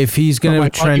about. If he's gonna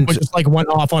trend, just like went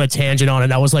off on a tangent on it.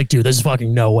 And I was like, dude, this is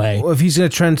fucking no way. Well, if he's gonna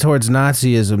trend towards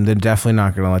Nazism, they're definitely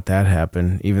not gonna let that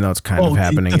happen, even though it's kind of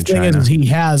happening in China. The thing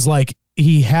is,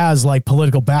 he has like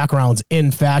political backgrounds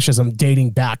in fascism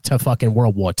dating back to fucking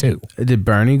World War II. Did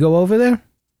Bernie go over there?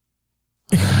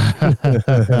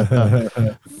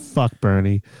 Fuck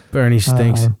Bernie. Bernie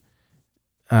stinks. He's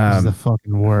the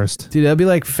fucking worst. Dude, that'd be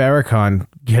like Farrakhan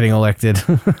getting elected.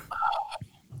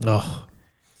 Oh,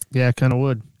 yeah, kind of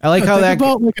would. I like how that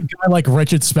about like a guy like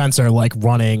Richard Spencer like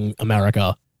running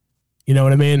America. You know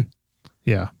what I mean?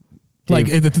 Yeah. Like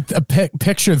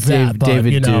picture that.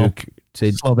 David Duke.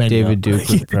 Slovenia. David Duke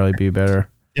would probably be better.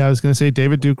 Yeah, I was gonna say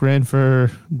David Duke ran for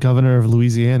governor of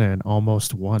Louisiana and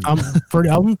almost won.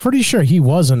 I'm pretty sure he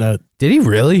wasn't a. Did he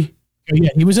really?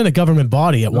 Yeah, he was in a government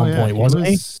body at one point, wasn't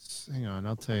he? Hang on,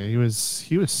 I'll tell you. He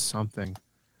was something.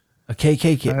 A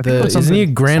KKK. Isn't he a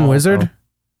Grand Wizard?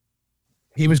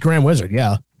 He was Grand Wizard.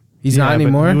 Yeah. He's not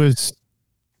anymore. He was.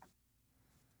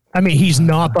 I mean, he's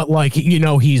not, but like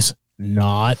he's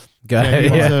not.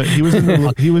 Yeah, he was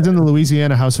in the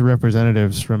Louisiana House of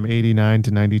Representatives from 89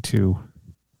 to 92.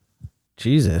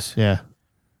 Jesus. Yeah.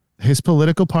 His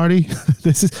political party,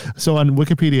 this is so on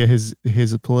Wikipedia, his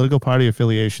political party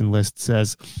affiliation list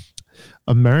says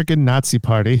American Nazi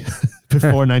Party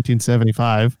before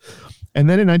 1975. And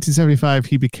then in 1975,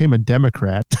 he became a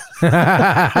Democrat.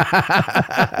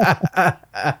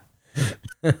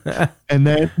 And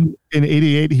then in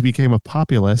 88, he became a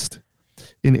populist.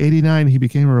 In 89, he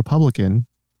became a Republican.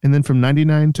 And then from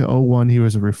 99 to 01, he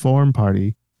was a Reform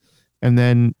Party. And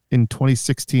then in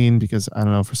 2016, because I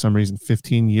don't know, for some reason,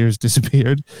 15 years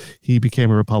disappeared, he became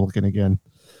a Republican again.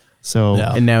 So,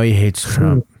 and now he hates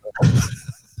Trump.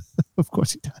 Of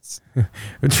course he does.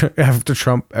 After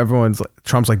Trump,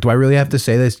 Trump's like, do I really have to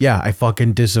say this? Yeah, I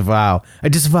fucking disavow. I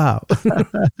disavow.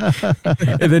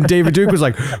 And then David Duke was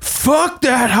like, fuck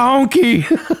that honky.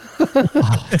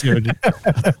 Oh, dude.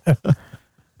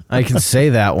 I can say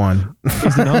that one.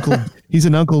 He's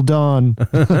an Uncle Don.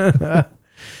 And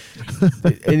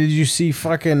did you see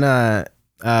fucking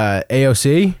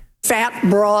AOC? Fat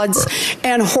broads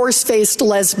and horse-faced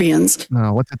lesbians.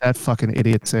 No, what did that fucking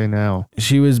idiot say now?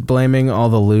 She was blaming all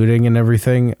the looting and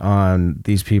everything on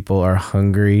these people are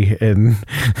hungry, and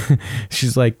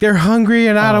she's like, they're hungry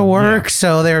and out of work,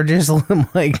 so they're just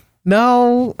like,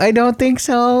 no, I don't think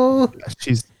so.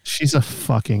 She's a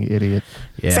fucking idiot.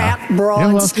 Yeah. Fat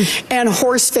broads and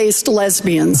horse-faced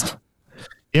lesbians.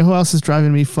 You know who else is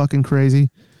driving me fucking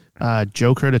crazy?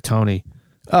 Joe Curtatone.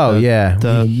 Oh, yeah.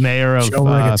 The mayor of Joe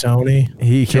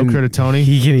Curtatone. Joe Curtatone.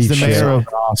 He can eat he's the mayor of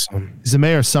awesome. He's the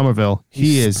mayor of Somerville.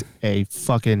 He is a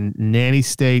fucking nanny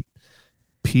state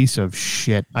piece of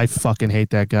shit. I fucking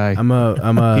hate that guy.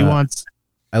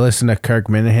 I listen to Kirk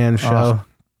Minahan show.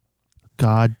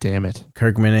 God damn it.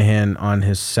 Kirk Minahan on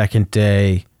his second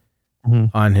day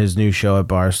on his new show at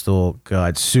Barstool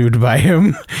got sued by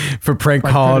him for prank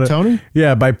calling Tony?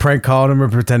 Yeah, by prank calling him or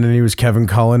pretending he was Kevin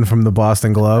Cullen from the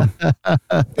Boston Globe.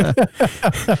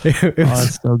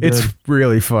 It's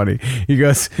really funny. He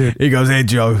goes, hey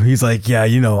Joe. He's like, yeah,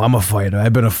 I'm a fighter.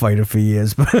 I've been a fighter for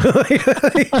years. But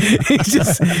he's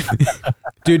just,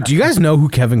 dude. Do you guys know who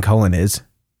Kevin Cullen is?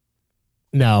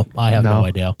 No, I have no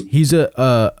idea. He's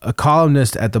a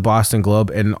columnist at the Boston Globe,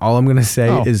 and all I'm gonna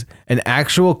say is an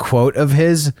actual quote of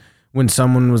his when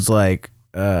someone was like,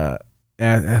 they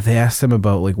asked him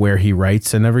about like where he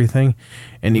writes and everything,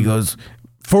 and he goes,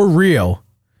 "For real,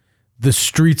 the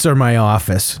streets are my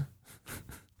office."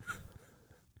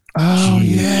 Oh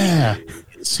yeah.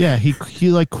 Yeah,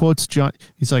 he like quotes John.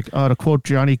 He's like, to quote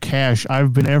Johnny Cash,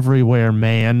 "I've been everywhere,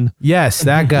 man." Yes,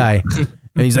 that guy.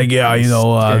 And he's like, yeah,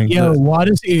 why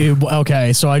does he?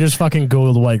 Okay, so I just fucking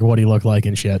Googled like what he looked like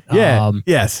and shit. Yeah.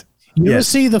 Yes. You ever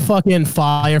see the fucking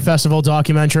Fire Festival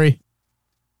documentary?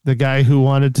 The guy who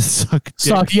wanted to suck.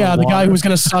 The guy who was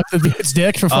gonna suck the dude's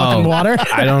dick for fucking water.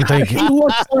 I don't think he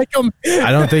looks like him.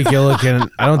 I don't think you're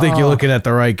looking at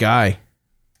the right guy.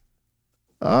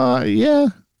 Yeah,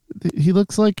 he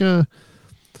looks like a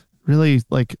really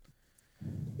like.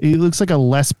 He looks like a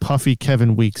less puffy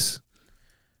Kevin Weeks.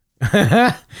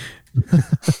 Wow,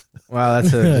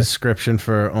 that's a description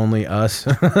for only us.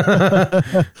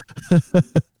 I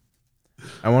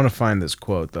want to find this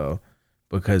quote though,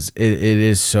 because it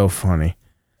is so funny.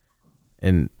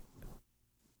 And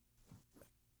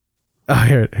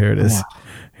here it is. Wow.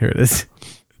 Here it is.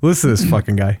 Listen to this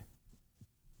fucking guy.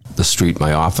 The street,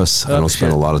 my office. I don't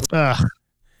spend a lot of.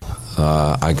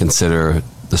 I consider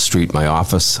the street my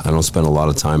office. I don't spend a lot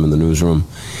of time in the newsroom.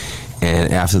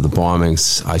 And after the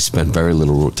bombings, I spent very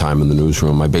little time in the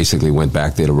newsroom. I basically went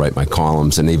back there to write my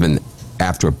columns. And even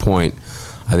after a point,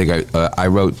 I think I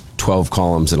wrote 12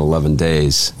 columns in 11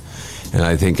 days. And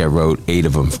I think I wrote 8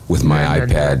 of them with my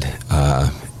iPad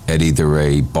at either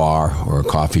a bar or a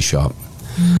coffee shop.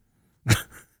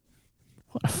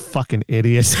 fucking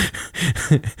idiot.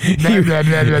 The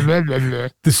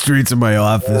streets of my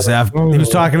office. After he was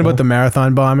talking about the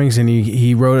marathon bombings, and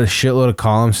he wrote a shitload of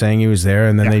columns saying he was there,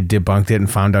 and then they debunked it and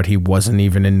found out he wasn't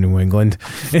even in New England.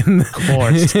 Of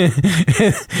course.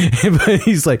 But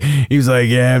he's like,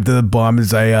 yeah, after the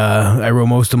bombings, I wrote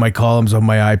most of my columns on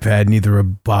my iPad, neither a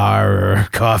bar or a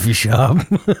coffee shop.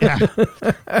 Yeah.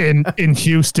 In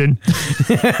Houston.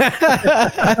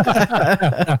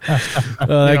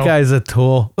 That guy's a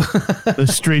tool. The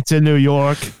streets in New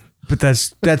York. But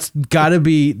that's got to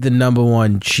be the number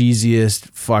one cheesiest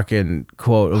fucking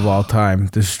quote of all time.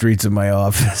 The streets of my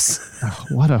office. Oh,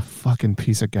 what a fucking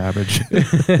piece of garbage.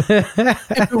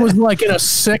 It was like in a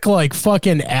sick, like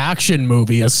fucking action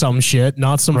movie or some shit,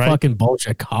 not some fucking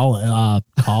bullshit columnist.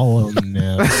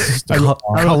 I wrote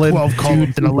 12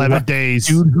 columns in 11 days.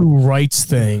 Dude who writes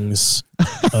things.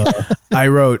 I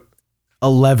wrote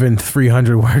 11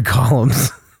 300-word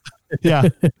columns. Yeah.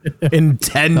 In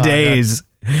 10 days.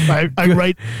 I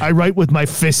write with my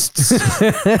fists. I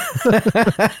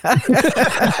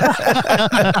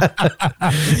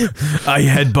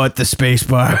headbutt the space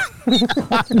bar.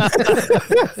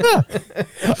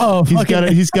 Oh,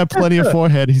 he's got plenty of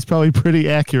forehead. He's probably pretty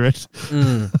accurate.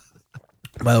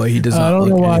 By the way, he does not. I don't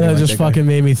know why that just guy. fucking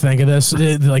made me think of this.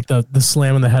 Like the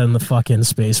slam in the head in the fucking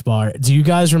space bar. Do you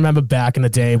guys remember back in the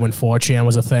day when 4chan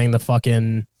was a thing? The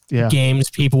fucking games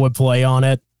people would play on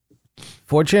it.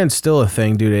 4chan's still a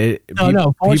thing, dude.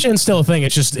 No, 4chan's still a thing.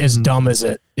 It's just as dumb as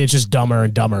it. It's just dumber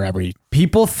and dumber every.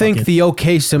 People think the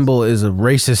OK symbol is a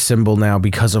racist symbol now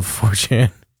because of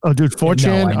 4chan. Oh, dude,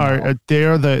 4chan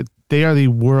they are the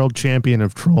world champion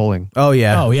of trolling. Oh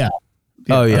yeah. Oh yeah.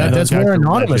 Oh yeah. That's where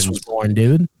Anonymous was born,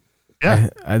 dude. Yeah.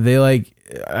 They like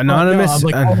Anonymous.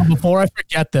 Hold on, before I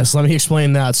forget this, let me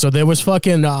explain that. So there was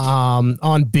fucking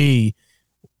on B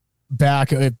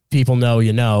back. If people know,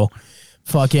 you know.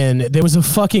 Fucking, there was a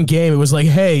fucking game. It was like,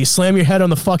 hey, slam your head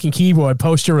on the fucking keyboard,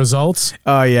 post your results.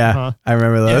 Oh yeah, I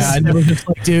remember those. Yeah, and it was just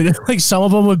like, dude, like some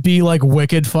of them would be like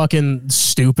wicked fucking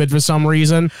stupid for some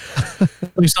reason.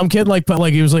 Like some kid like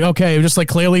he was like, okay, it was just like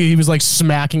clearly he was like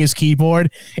smacking his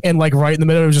keyboard, and like right in the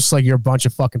middle it was just like, you're a bunch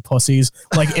of fucking pussies,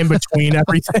 like in between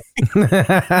everything.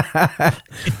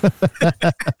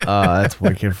 Oh, that's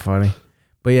wicked funny.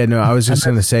 But yeah, no, I was just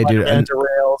gonna say, dude,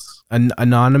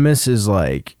 Anonymous is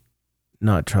like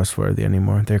not trustworthy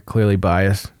anymore. They're clearly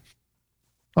biased.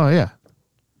 Oh yeah.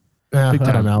 I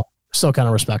don't know. Still kind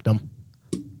of respect them.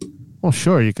 Well,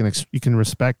 sure, you can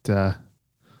respect your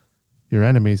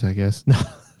enemies, I guess.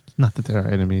 Not that they're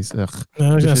enemies. Ugh.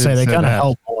 I was gonna say they kind of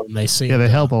help more than they see. Yeah, they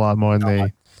help a lot more than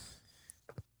they.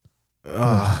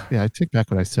 Yeah, I take back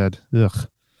what I said. Ugh.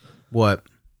 What?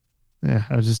 Yeah,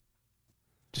 I was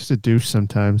just a douche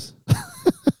sometimes.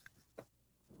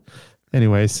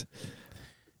 Anyways.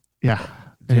 Yeah.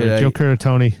 Anyway, Joe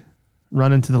Curtatone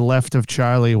running to the left of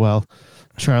Charlie while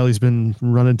Charlie's been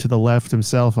running to the left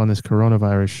himself on this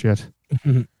coronavirus shit.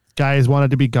 Guy has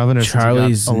wanted to be governor.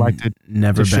 Charlie's since he got elected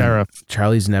never been sheriff.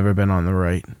 Charlie's never been on the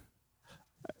right.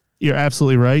 You're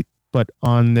absolutely right. But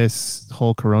on this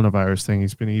whole coronavirus thing,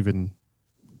 he's been even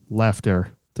lefter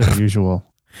than usual.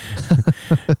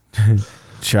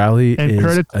 Charlie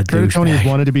is a Curtatone has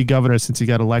wanted to be governor since he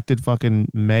got elected fucking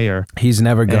mayor. He's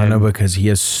never gonna because he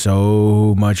has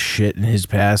so much shit in his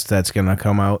past that's gonna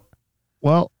come out.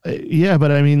 Well, yeah,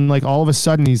 but I mean, like all of a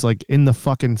sudden he's like in the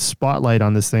fucking spotlight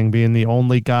on this thing, being the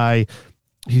only guy.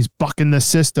 He's bucking the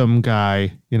system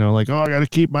guy, you know, like, oh, I got to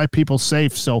keep my people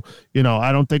safe. So, you know,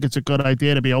 I don't think it's a good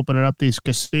idea to be opening up these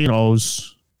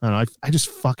casinos. I just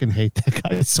fucking hate that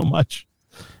guy so much.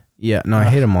 Yeah, no, I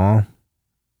hate them all.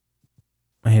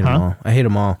 I hate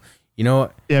them all. You know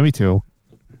what? Yeah, me too.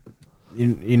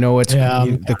 You know what's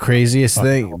the craziest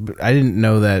thing? I didn't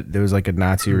know that there was like a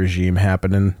Nazi regime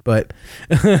happening, but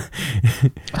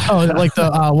like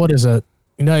the what is it?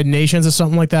 United Nations or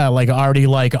something like that, like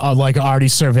already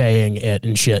surveying it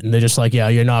and shit, and they're just like, yeah,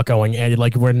 you're not going, and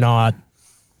like we're not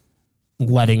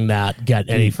letting that get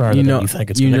any further than you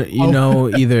think it's gonna. You know,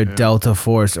 either Delta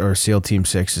Force or SEAL Team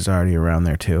 6 is already around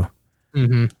there too.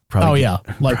 Mm-hmm.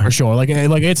 For sure. Like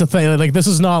it's a thing. Like this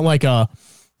is not like a.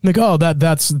 Like, oh,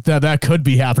 that could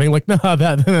be happening. Like, no,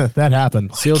 that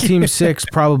happened. SEAL Team 6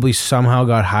 probably somehow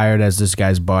got hired as this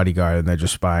guy's bodyguard, and they're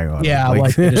just spying on him. Yeah,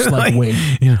 like they're just like wait.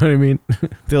 You know what I mean?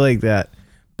 They're like that.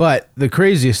 But the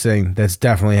craziest thing that's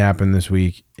definitely happened this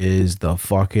week is the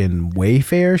fucking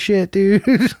Wayfair shit, dude.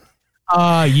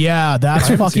 Yeah, that's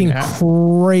fucking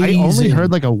crazy. I only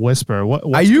heard like a whisper. What's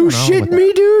are you shitting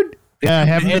me, dude? Yeah, I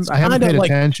haven't paid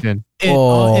attention. It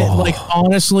like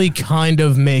honestly kind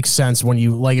of makes sense when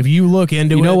you like if you look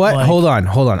into it. You know what? Like, hold on.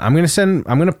 I'm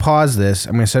gonna pause this.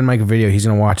 I'm gonna send Mike a video. He's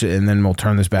gonna watch it, and then we'll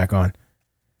turn this back on.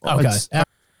 Okay.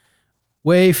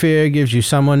 Wayfair gives you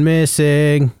someone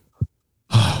missing.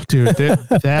 Dude,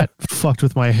 that fucked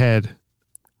with my head.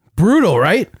 Brutal,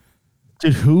 right?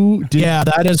 Dude, who did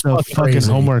that is the fucking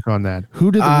crazy. homework on that?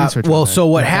 Who did the research? Well, on that? so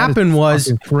what That happened is was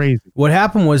fucking crazy. What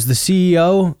happened was the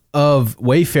CEO of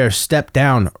Wayfair stepped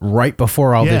down right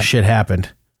before all this shit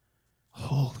happened.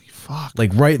 Holy fuck!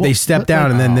 Like they stepped down,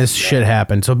 and then this shit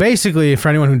happened. So basically, for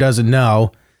anyone who doesn't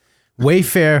know,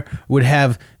 Wayfair would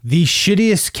have the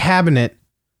shittiest cabinet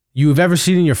you've ever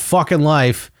seen in your fucking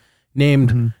life.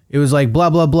 Named it was like blah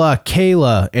blah blah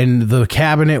Kayla, and the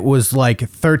cabinet was like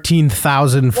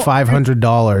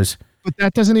 $13,500. But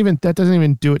that doesn't even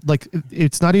do it. Like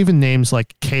it's not even names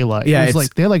like Kayla. Yeah, it's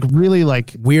like they're like really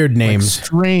like weird names, like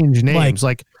strange names.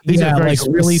 Like these are very like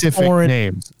really specific foreign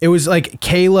names. It was like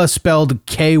Kayla spelled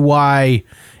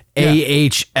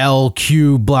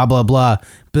KYAHLQ blah blah blah.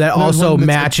 But that also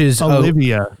matches like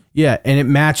Olivia. And it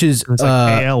matches It's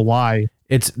like ALY.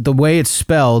 It's the way it's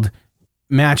spelled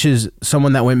matches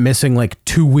someone that went missing like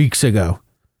 2 weeks ago.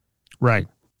 Right.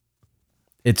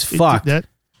 It's fucked.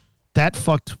 That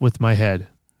fucked with my head.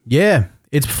 Yeah,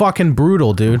 it's fucking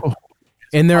brutal, dude.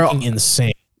 And they're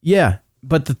insane. Yeah,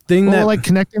 but the thing well, that like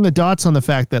connecting the dots on the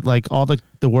fact that like all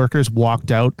the workers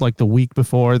walked out like the week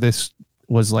before this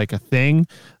was like a thing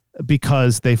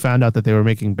because they found out that they were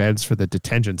making beds for the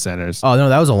detention centers. Oh no,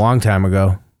 that was a long time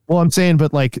ago. Well, I'm saying,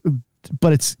 but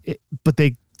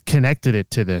they connected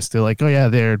it to this. They're like, oh yeah,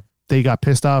 they got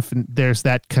pissed off, and there's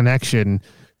that connection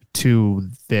to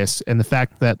this, and the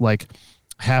fact that like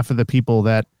half of the people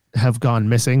that have gone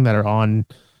missing that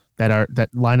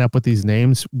line up with these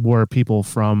names were people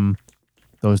from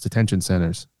those detention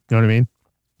centers. You know what I mean?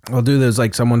 Well, dude, there's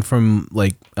like someone from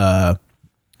like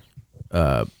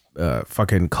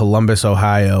fucking Columbus,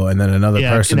 Ohio, and then another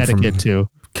person Connecticut from too.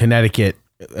 Connecticut,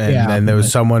 and then there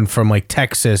was someone from like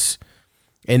Texas,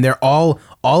 and they're all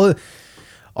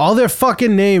their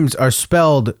fucking names are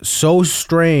spelled so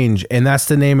strange, and that's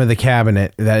the name of the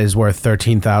cabinet that is worth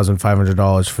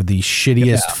 $13,500 for the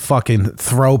shittiest fucking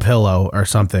throw pillow or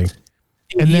something.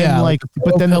 And then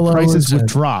but then the prices would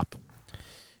drop.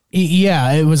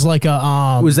 Yeah, it was like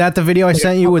a was that the video I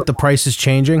sent you with the prices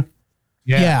changing?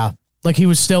 Yeah. Like he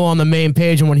was still on the main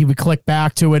page, and when he would click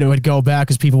back to it, it would go back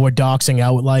because people were doxing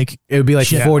out. Like it would be like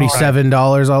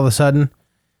 $47 all of a sudden.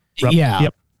 Yeah.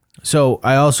 Yep. So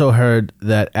I also heard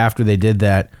that after they did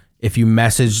that, if you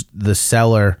messaged the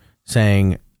seller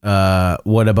saying,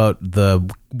 what about the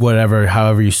whatever,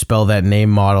 however you spell that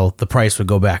name model, the price would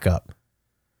go back up.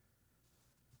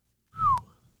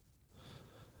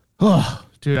 Oh,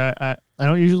 dude, I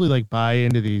don't usually like buy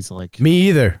into these like Me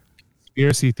either.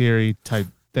 conspiracy theory type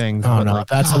things. Oh but, no, like,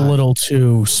 that's a little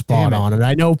too spot on. And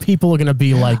I know people are gonna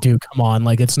be like, dude, come on,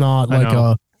 like it's not like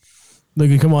a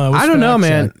like come on. I don't know,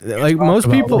 man. Like most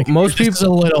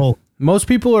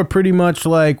people are pretty much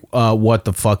like, what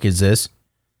the fuck is this?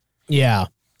 Yeah.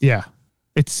 Yeah.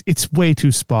 It's way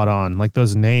too spot on. Like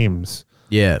those names.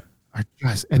 Yeah. Are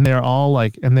just, and they're all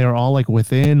like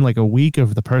within like a week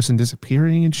of the person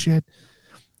disappearing and shit.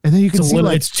 And then you can see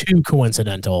like it's too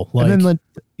coincidental. Like, and then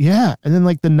and then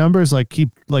like the numbers like keep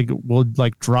like will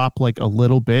like drop like a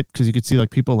little bit because you could see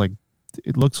like people like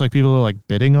it looks like people are like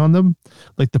bidding on them.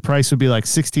 Like the price would be like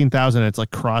 16,000. It's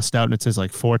like crossed out and it says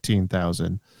like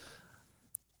 14,000.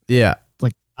 Yeah.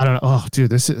 Like I don't know. Oh, dude,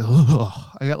 this is.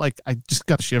 I just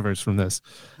got shivers from this.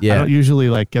 Yeah. I don't usually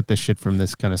like get this shit from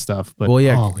this kind of stuff. But well,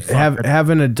 yeah,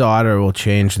 having a daughter will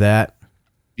change that.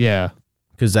 Yeah.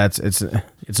 Because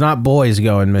it's not boys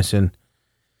going missing,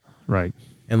 right?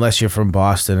 Unless you're from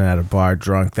Boston and at a bar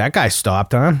drunk. That guy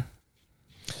stopped, huh?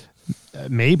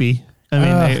 Maybe. I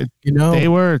mean, they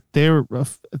were.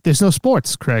 There's no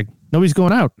sports, Craig. Nobody's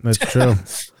going out. That's true.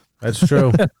 That's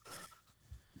true.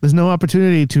 There's no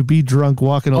opportunity to be drunk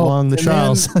walking along the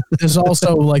trails. There's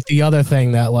also like the other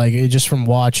thing that like just from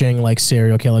watching like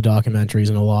serial killer documentaries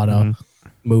and a lot of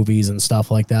movies and stuff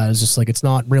like that, it's just like it's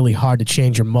not really hard to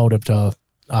change your motive to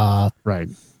right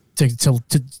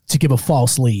to give a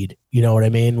false lead. You know what I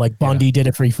mean? Like Bundy did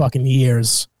it for fucking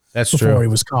years. That's before true. He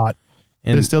was caught.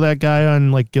 And there's still that guy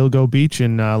on like Gilgo Beach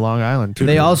in Long Island too.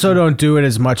 They also don't do it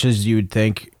as much as you'd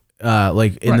think.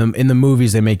 Like in the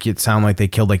movies, they make it sound like they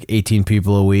killed like 18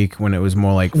 people a week when it was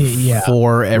more like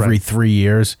 4 every 3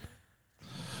 years.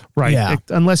 Right. Yeah.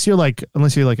 Unless you're like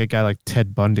a guy like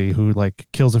Ted Bundy who like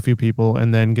kills a few people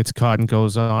and then gets caught and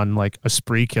goes on like a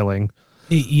spree killing.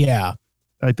 Yeah.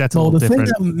 Like that's well, a little the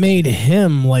different. thing that made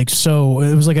him like so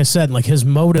it was like I said, like his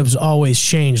motives always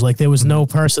changed. Like there was no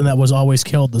person that was always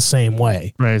killed the same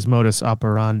way. Right, his modus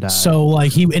operandi. So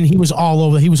like he was all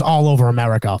over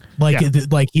America. Like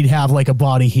like he'd have like a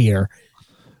body here,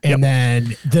 and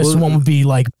then this one would be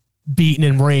like beaten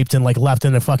and raped and like left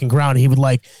in the fucking ground. He would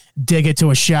like dig it to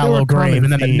a shallow grave,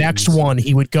 and then the next one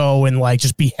he would go and like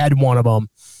just behead one of them,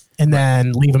 and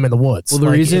then leave him in the woods. Well, the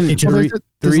like, reason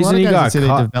the reason he got they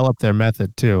caught, developed their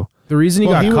method too. the reason he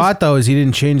got caught though is he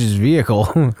didn't change his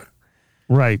vehicle.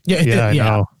 Right. Yeah. I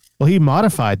know. Well, he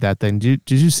modified that thing. Did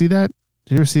you see that?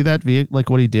 Did you ever see that vehicle? Like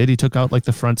what he did? He took out like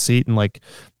the front seat and like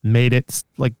made it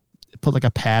like put like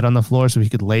a pad on the floor so he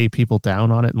could lay people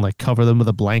down on it and like cover them with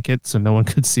a blanket so no one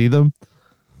could see them.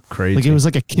 Crazy. Like it was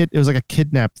like a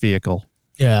kidnapped vehicle.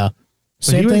 Yeah.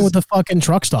 Same thing with the fucking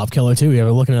truck stop killer too. You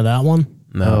ever looking at that one?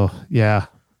 No. Oh, yeah.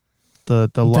 The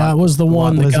that was the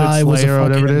one. The guy was or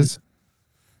whatever it is.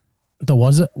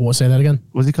 What? Say that again.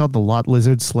 Was he called the Lot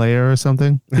Lizard Slayer or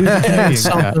something? He was a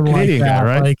something like Canadian that.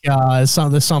 guy, right? Like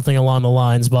something along the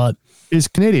lines, but He's a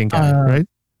Canadian guy, right?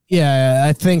 yeah,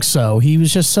 I think so. He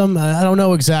was just some. I don't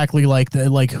know exactly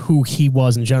like who he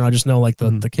was in general. I just know like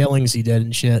the killings he did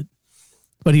and shit.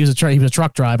 But he was a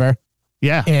truck driver.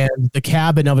 Yeah. And the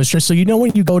cabin of his truck. So you know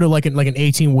when you go to like an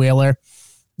 18-wheeler,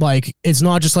 like it's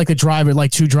not just like the driver,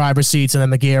 like two driver seats and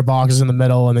then the gearbox is in the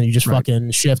middle and then you just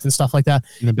fucking shift and stuff like that.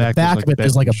 In the back of it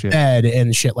is like a bed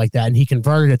and shit like that. And he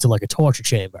converted it to like a torture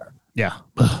chamber. Yeah.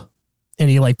 And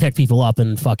he like picked people up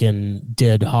and fucking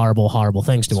did horrible, horrible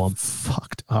things to them.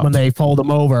 Fucked up. When they pulled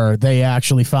him over, they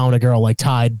actually found a girl like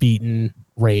tied, beaten,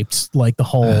 raped, like the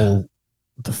whole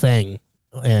the thing.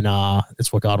 And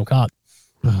it's what got him caught.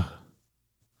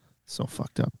 So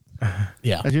fucked up.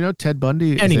 Yeah. Did you know Ted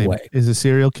Bundy Anyway. is a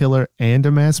serial killer and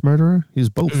a mass murderer? He's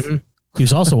both. Mm-hmm. He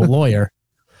was also a lawyer.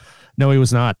 No, he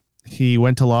was not. He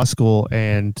went to law school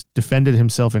and defended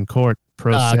himself in court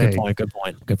pro se.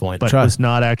 Good point. But was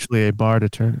not actually a barred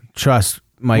attorney. Trust.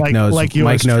 Mike knows. Like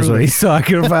Mike knows what he's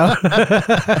talking about.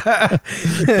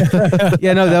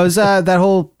 Yeah, no,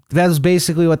 that was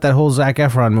basically what that whole Zac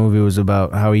Efron movie was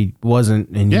about. How he wasn't,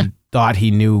 and he thought he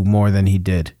knew more than he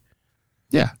did.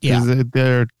 Yeah, yeah.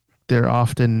 They're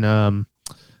often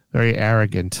very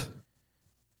arrogant.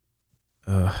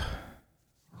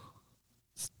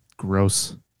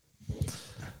 Gross.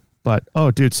 But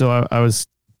dude, so I was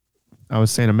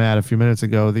saying to Matt a few minutes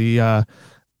ago.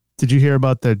 Did you hear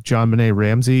about the JonBenet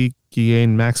Ramsey,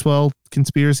 Ghislaine Maxwell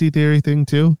conspiracy theory thing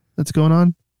too? That's going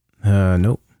on.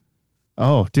 Nope.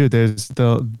 Oh, dude, there's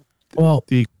the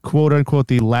quote unquote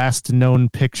the last known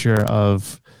picture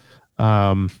of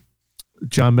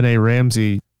JonBenet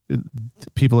Ramsey.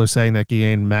 People are saying that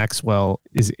Ghislaine Maxwell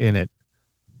is in it.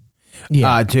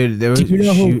 Yeah, dude, there was,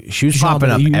 she was popping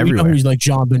up everywhere. You know who's like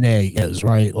JonBenet is,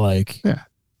 right? Like, yeah,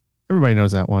 everybody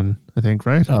knows that one, I think,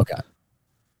 right? Okay.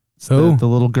 Who? The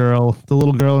little girl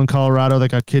in Colorado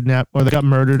that got kidnapped or that got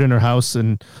murdered in her house,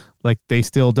 and like they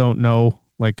still don't know,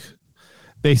 like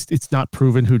it's not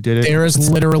proven who did it. There is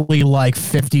literally like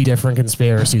 50 different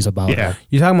conspiracies about it.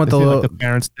 You're talking about the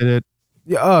parents did it.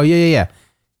 Oh yeah.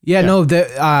 No,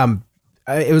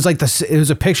 it was like it was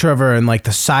a picture of her and like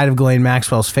the side of Ghislaine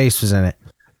Maxwell's face was in it.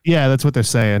 Yeah, that's what they're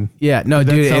saying. Yeah, no,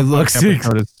 dude, it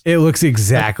looks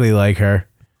exactly like her.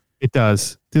 It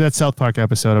does. Dude, that South Park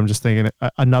episode, I'm just thinking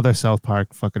another South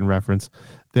Park fucking reference.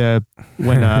 The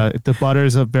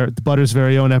Butters'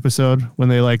 very own episode when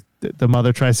they like the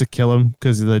mother tries to kill him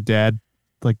because the dad,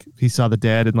 like he saw the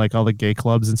dad in like all the gay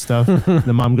clubs and stuff.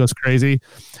 The mom goes crazy,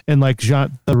 and like the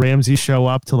Ramsey show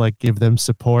up to like give them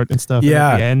support and stuff.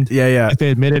 Yeah, and at the end, like, they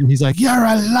admit it, and he's like, "You're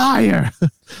a liar,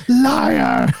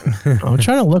 liar." I'm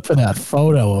trying to look for that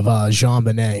photo of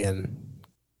JonBenet and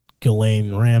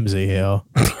Ghislaine Ramsey here.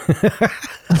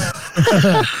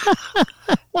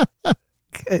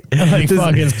 Like,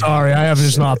 fucking sorry, I have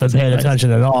just not been paying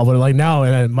attention at all. But like now,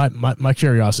 and my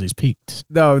curiosity's peaked.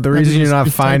 No, the reason you're not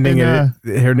finding it,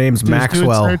 her name's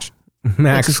Maxwell.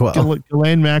 Maxwell,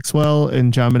 Ghislaine Maxwell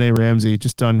and JonBenet Ramsey.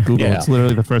 Just on Google, it's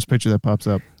literally the first picture that pops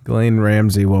up. Ghislaine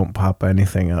Ramsey won't pop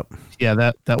anything up. Yeah,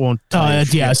 that won't.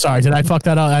 Yeah, sorry. Did I fuck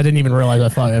that up? I didn't even realize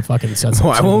I fucking said something.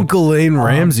 Why won't Ghislaine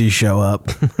Ramsey show up?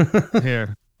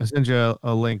 Here, I send you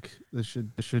a link. This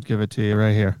should give it to you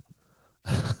right here.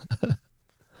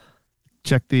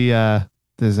 Check the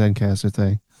Zencastr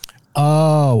thing.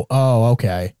 Oh,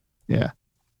 okay. Yeah.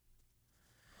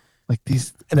 Like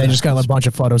these, and they just got a bunch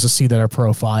of photos to see that her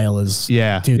profile is.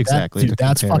 Yeah, dude, exactly.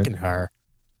 That's fucking her.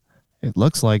 It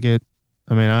looks like it.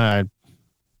 I mean, I'm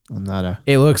not a.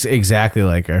 It looks exactly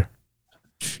like her.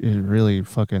 It really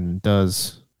fucking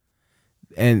does.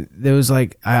 And there was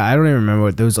like I don't even remember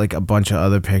what there was like a bunch of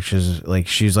other pictures. Like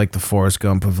she's like the Forrest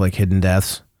Gump of like hidden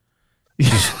deaths.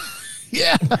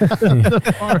 Yeah,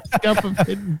 the Forrest Gump of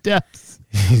hidden deaths.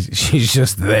 She's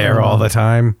just there all the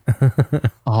time.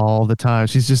 All the time.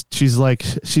 She's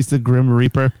the Grim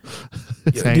Reaper.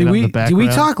 Did we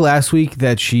talk last week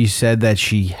that she said that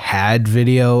she had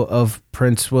video of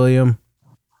Prince William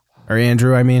or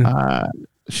Andrew? I mean,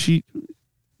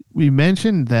 we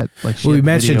mentioned that like we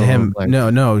mentioned him. Like,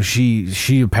 no.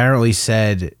 She apparently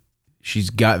said she's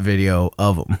got video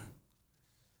of him.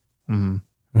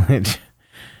 Mm-hmm.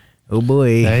 Oh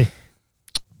boy. Hey.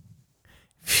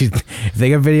 If they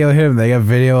got video of him, they got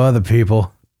video of other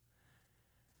people.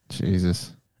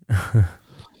 Jesus.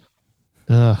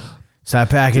 Stop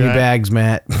packing your bags,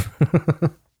 Matt.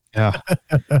 Yeah.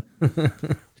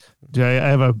 Jay, I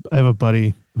have a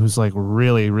buddy who's like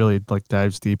really, really like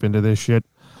dives deep into this shit.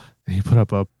 And he put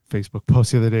up a Facebook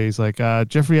post the other day. He's like,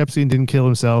 Jeffrey Epstein didn't kill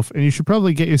himself, and you should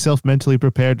probably get yourself mentally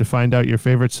prepared to find out your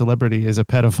favorite celebrity is a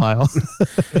pedophile.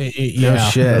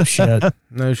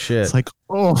 No shit. It's like,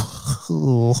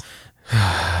 oh.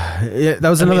 Yeah, that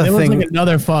was another thing. There was like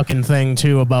another fucking thing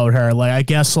too about her. Like, I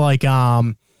guess like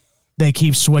they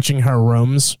keep switching her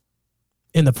rooms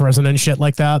in the prison and shit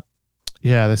like that.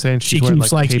 Yeah, they're saying she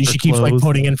keeps like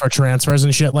putting in for transfers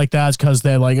and shit like that because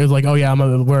they're like, it's like, oh yeah,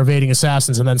 we're evading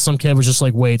assassins, and then some kid was just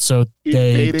like, wait, so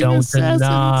they don't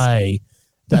deny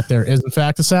that there is in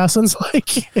fact assassins?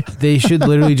 Like, they should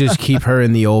literally just keep her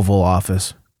in the Oval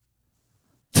Office.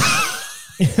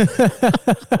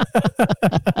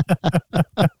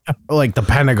 Like the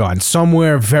Pentagon,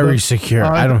 somewhere very secure.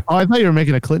 I thought you were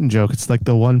making a Clinton joke. It's like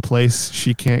the one place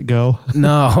she can't go.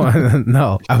 No.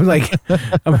 I'm like,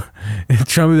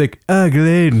 Trump was like,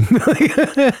 Glenn,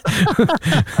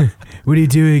 what are you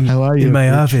doing in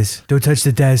my office? Don't touch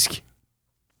the desk.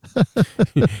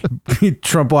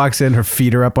 Trump walks in, her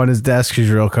feet are up on his desk.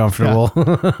 She's real comfortable.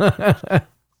 Yeah.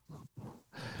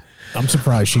 I'm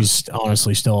surprised she's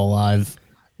honestly still alive.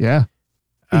 Yeah.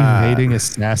 Evading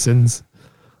assassins.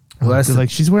 Well, like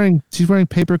she's wearing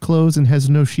paper clothes and has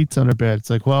no sheets on her bed.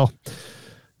 It's like, well,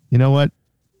 you know what?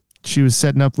 She was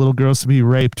setting up little girls to be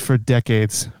raped for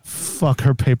decades. Fuck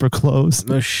her paper clothes.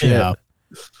 No shit. Yeah.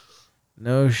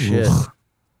 No shit. Ugh.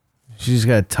 She's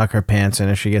got to tuck her pants in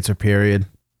if she gets her period.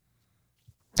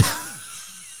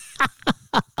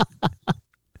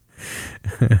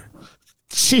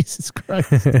 Jesus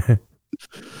Christ.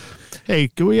 Hey,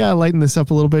 can we lighten this up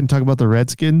a little bit and talk about the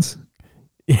Redskins?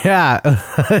 Yeah,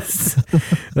 let's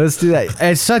do that.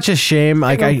 It's such a shame.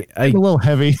 Like I'm a little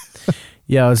heavy.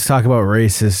 Yeah, let's talk about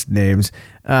racist names.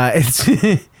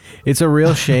 It's a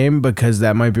real shame because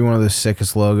that might be one of the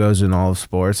sickest logos in all of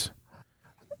sports.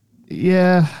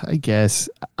 Yeah, I guess.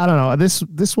 I don't know.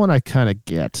 This one I kind of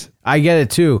get. I get it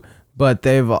too, but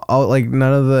they've all like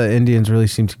none of the Indians really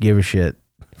seem to give a shit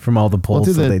from all the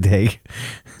polls that they take.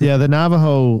 Yeah, the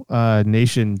Navajo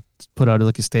Nation put out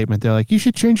like a statement. They're like, you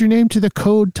should change your name to the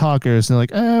Code Talkers. And they're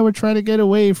like, we're trying to get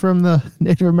away from the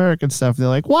Native American stuff. And they're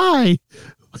like, why?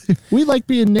 We like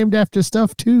being named after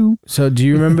stuff too. So do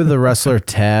you remember the wrestler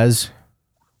Taz?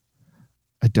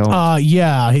 I don't.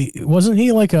 Yeah. Wasn't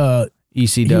he like a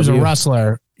ECW? He was a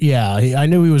wrestler. Yeah. I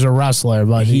knew he was a wrestler,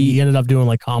 but he ended up doing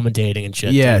like commentating and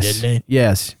shit. Yes. Too, didn't he?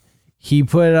 Yes. He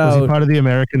put out. Was he part of the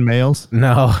American Males?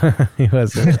 No, he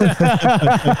wasn't.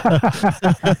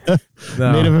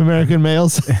 No. Native American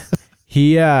Males.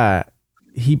 He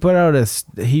put out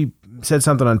he said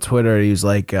something on Twitter. He was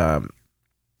like,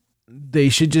 they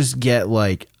should just get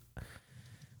like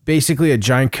basically a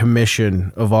giant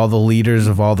commission of all the leaders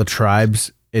of all the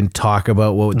tribes and talk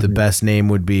about what the best name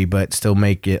would be, but still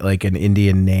make it like an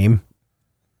Indian name.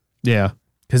 Yeah.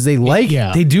 Because they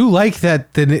do like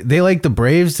that. They like the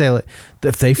Braves.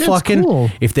 If they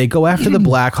go after the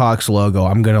Blackhawks logo,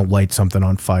 I'm gonna light something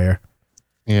on fire.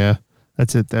 Yeah,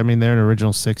 that's it. I mean, they're an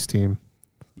original 6 team,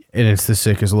 and it's the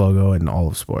sickest logo in all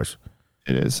of sports.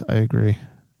 It is. I agree.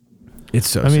 It's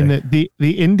so. I mean,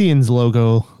 the Indians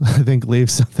logo, I think,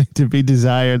 leaves something to be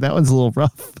desired. That one's a little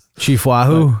rough. Chief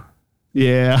Wahoo.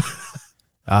 Yeah.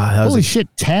 Holy shit!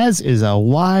 Taz is a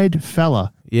wide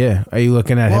fella. Yeah. Are you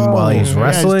looking at him while he's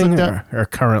wrestling or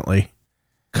currently?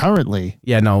 Currently.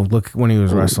 Yeah, no, look when he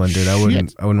was wrestling, dude. I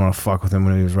wouldn't want to fuck with him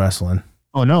when he was wrestling.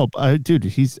 Oh no, dude,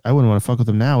 I wouldn't want to fuck with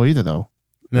him now either though.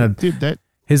 No, dude,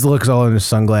 his look's all in his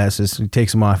sunglasses. He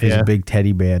takes them off. He's a big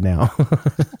teddy bear now.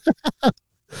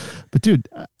 But dude,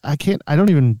 I can't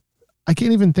even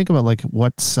think about like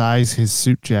what size his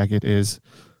suit jacket is.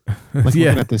 Like looking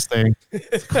at this thing.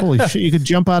 Holy shit, you could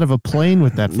jump out of a plane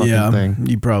with that fucking thing.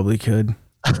 You probably could.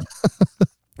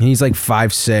 He's like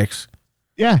 5'6".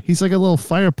 Yeah, he's like a little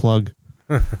fire plug.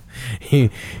 He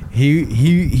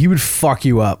would fuck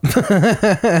you up.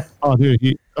 Oh,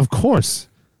 dude, of course.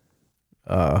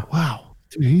 Wow,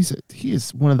 dude, he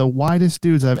is one of the widest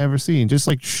dudes I've ever seen. Just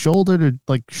like shoulder to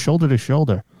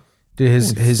shoulder.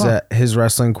 Dude, his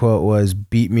wrestling quote was,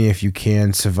 "Beat me if you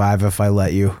can, survive if I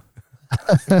let you."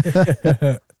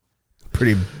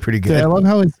 Pretty good. Dude, I love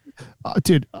how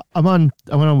dude. I went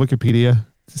on Wikipedia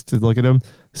just to look at him.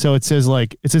 So it says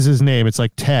his name. It's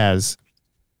like Taz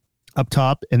up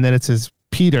top, and then it says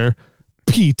Pete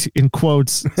in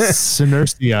quotes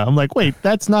Sinercia. I'm like, wait,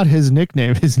 that's not his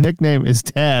nickname. His nickname is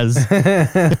Taz.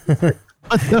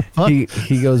 What the fuck?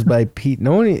 He goes by Pete.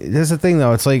 That's the thing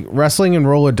though. It's like wrestling and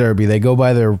roller derby. They go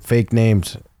by their fake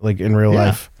names, like in real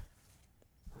life.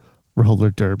 Roller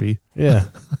derby. Yeah.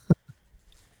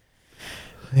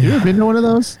 You ever been to one of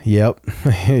those? Yep.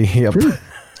 Yep.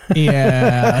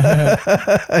 Yeah.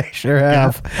 I sure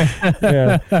have.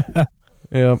 Yeah.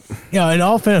 Yep. Yeah, in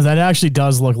all fairness, that actually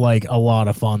does look like a lot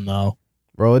of fun, though.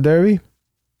 Roller derby?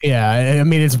 Yeah, I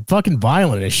mean, it's fucking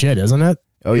violent as shit, isn't it?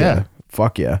 Oh, yeah.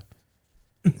 Fuck yeah.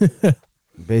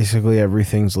 Basically,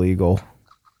 everything's legal.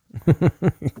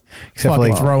 Except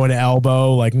fucking throw an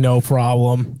elbow, like, no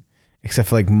problem. Except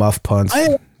for, like, muff punts.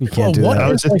 You can't do that.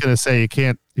 I was just going to say, you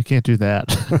can't do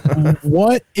that.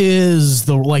 What is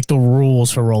the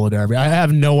rules for roller derby? I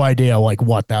have no idea, like,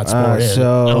 what that sport is.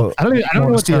 So I don't know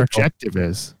what the objective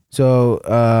is.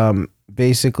 So,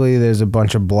 basically, there's a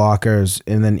bunch of blockers,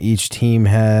 and then each team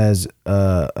has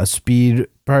a speed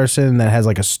person that has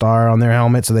like a star on their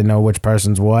helmet, so they know which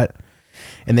person's what,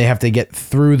 and they have to get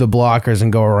through the blockers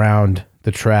and go around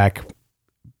the track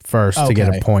first to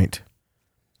get a point.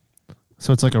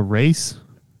 So it's like a race.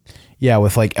 Yeah,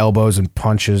 with like elbows and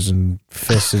punches and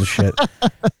fists and shit,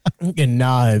 and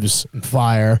knives and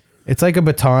fire. It's like a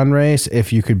baton race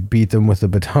if you could beat them with a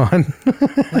baton.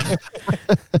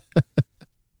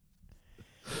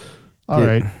 All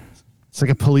right. It's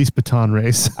like a police baton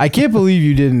race. I can't believe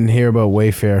you didn't hear about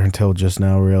Wayfair until just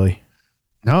now, really.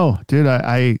 No, dude,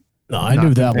 I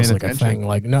knew that was like a thing.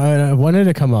 Like, no, when did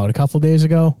it come out? A couple days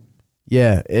ago?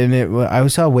 Yeah, and I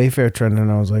saw Wayfair trending,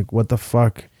 and I was like, what the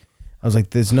fuck? I was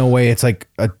like, there's no way it's like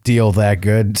a deal that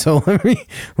good. So let me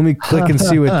click and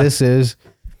see what this is.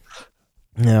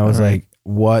 And I was like,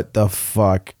 what the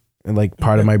fuck? And like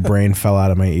part of my brain fell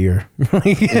out of my ear.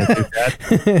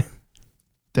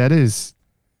 That is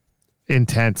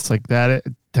intense. Like that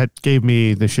gave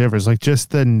me the shivers. Like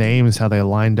just the names, how they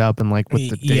lined up, and like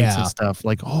with the dates and stuff.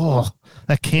 Like,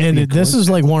 that can't. And this is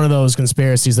like one of those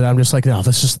conspiracies that I'm just like, no,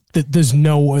 there's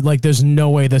no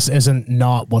way this isn't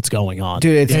not what's going on,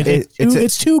 dude.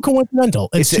 It's too coincidental.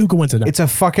 It's too coincidental. It's a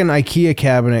fucking IKEA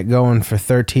cabinet going for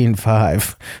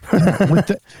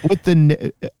 $13,500 with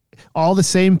the all the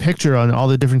same picture on all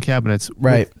the different cabinets,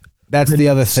 right? That's the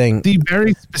other thing. The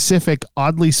very specific,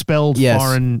 oddly spelled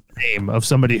foreign name of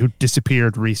somebody who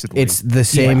disappeared recently. It's the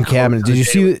same cabinet. Did you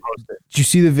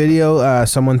see the video?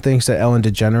 Someone thinks that Ellen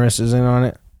DeGeneres is in on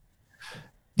it.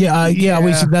 Yeah.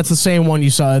 That's the same one you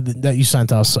saw that you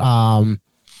sent us.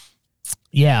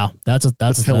 Yeah, that's a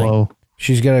pillow. Thing.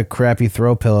 She's got a crappy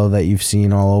throw pillow that you've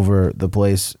seen all over the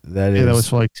place. That was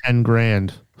for like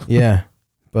 $10,000. Yeah,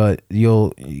 but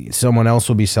someone else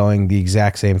will be selling the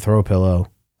exact same throw pillow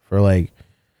for like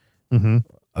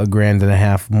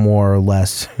 $1,500 more or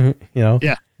less, you know?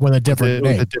 Yeah. With a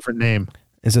different name.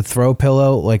 Is a throw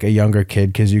pillow like a younger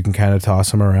kid because you can kind of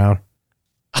toss them around?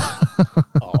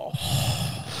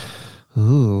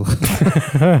 Ooh.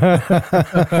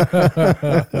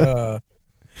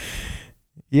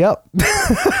 Yep.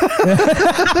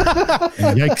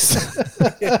 Yikes.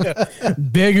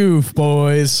 Big oof,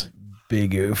 boys.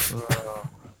 Big oof.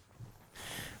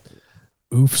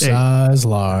 Oof size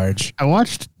large. I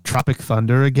watched Tropic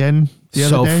Thunder again the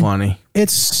other day. So funny.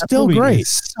 It's still great.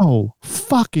 So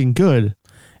fucking good.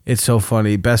 It's so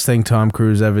funny. Best thing Tom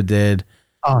Cruise ever did.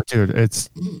 Oh, dude, it's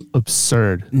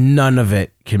absurd. None of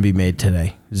it can be made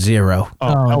today. Zero.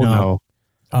 Oh no.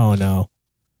 Oh no.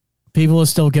 People are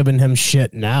still giving him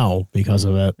shit now because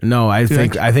of it. No, I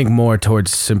think more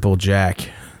towards Simple Jack.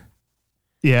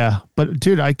 Yeah, but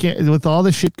dude, I can't with all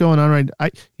the shit going on right.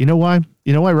 You know why?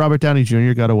 You know why Robert Downey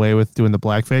Jr. got away with doing the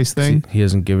blackface thing? He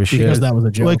doesn't give a shit. Because that was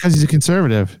a joke. Well, because he's a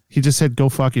conservative. He just said, "Go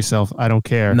fuck yourself. I don't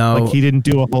care." No, like he didn't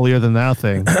do a holier than thou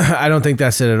thing. I don't think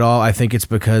that's it at all. I think it's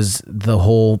because the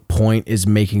whole point is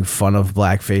making fun of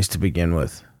blackface to begin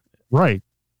with. Right,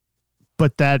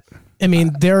 but that. I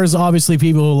mean, there's obviously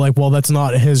people who are like, well, that's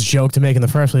not his joke to make in the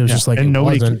first place. It was just like, and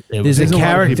nobody. There's a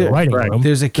character.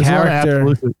 There's a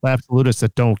character. Absolutists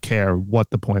that don't care what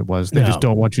the point was. They just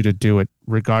don't want you to do it,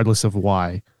 regardless of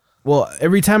why. Well,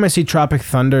 every time I see Tropic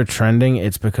Thunder trending,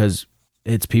 it's because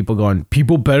it's people going,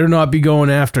 people better not be going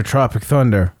after Tropic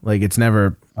Thunder. Like, it's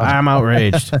never, I'm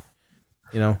outraged.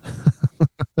 You know,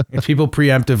 it's people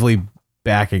preemptively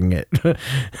backing it.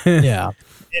 Yeah.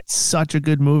 It's such a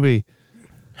good movie.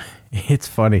 It's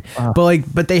funny.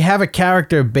 But they have a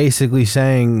character basically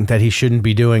saying that he shouldn't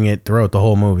be doing it throughout the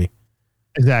whole movie.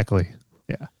 Exactly.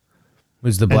 Yeah. It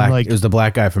was the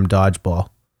black guy from Dodgeball.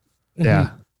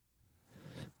 Yeah.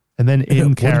 And then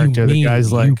in character, the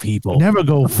guy's like, people never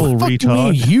go full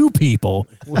retard. You people.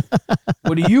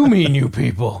 What do you mean, you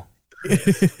people? And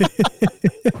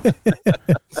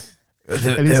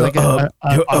he's like up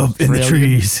in the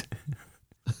trees.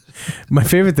 My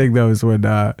favorite thing though is when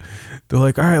they're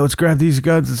like, all right, let's grab these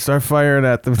guns and start firing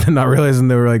at them, not realizing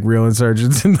they were like real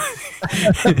insurgents. And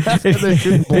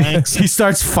he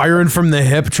starts firing from the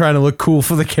hip, trying to look cool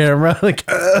for the camera. Like,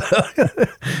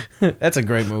 that's a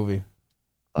great movie.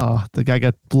 Oh, the guy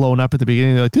got blown up at the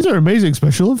beginning. They're like, these are amazing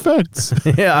special effects.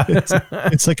 Yeah.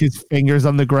 It's like his fingers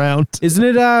on the ground. Isn't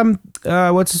it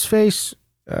what's his face?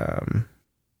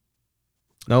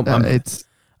 Nope.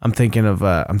 I'm thinking of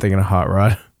Hot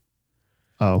Rod.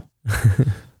 Oh.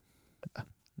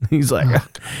 He's like,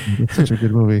 it's such a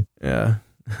good movie. Yeah.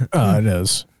 Oh, it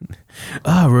is.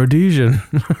 Rhodesian.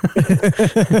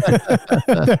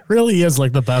 That really is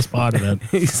like the best part of it.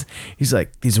 He's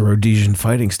like, these are Rhodesian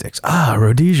fighting sticks.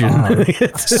 Rhodesian.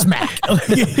 Smack.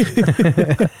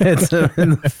 It's him in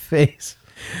the face.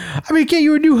 I'm gonna get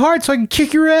you a new heart so I can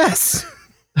kick your ass.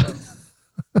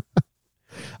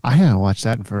 I haven't watched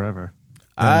that in forever.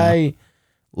 I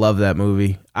love that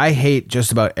movie. I hate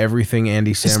just about everything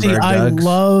Andy Samberg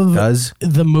does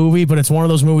the movie, but it's one of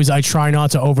those movies I try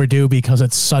not to overdo because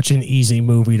it's such an easy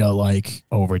movie to like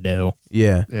overdo.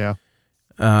 Yeah. Yeah.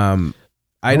 I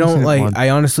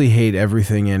honestly hate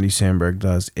everything Andy Samberg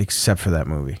does except for that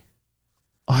movie.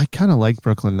 Oh, I kind of like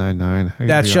Brooklyn Nine-Nine.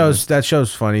 That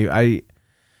show's funny. I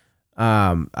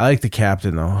like the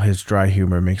captain though. His dry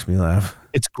humor makes me laugh.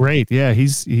 It's great. Yeah,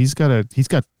 he's got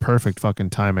perfect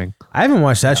fucking timing. I haven't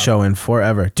watched that show in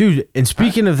forever. Dude, and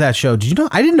speaking of that show,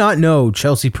 I did not know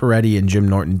Chelsea Peretti and Jim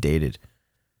Norton dated.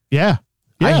 Yeah.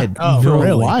 I had for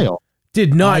a while.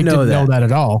 Did not know that. Know that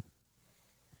at all.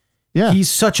 Yeah.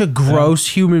 He's such a gross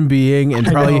human being, and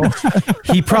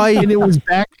and it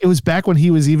was back when he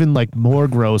was even like more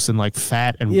gross and like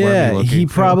fat and wormy looking. He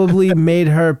probably made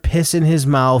her piss in his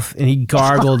mouth and he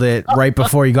gargled it right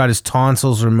before he got his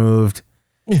tonsils removed.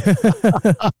 And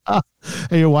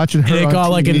you're watching her. It got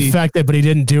TV. like infected, but he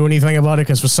didn't do anything about it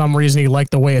because for some reason he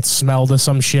liked the way it smelled or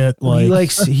some shit.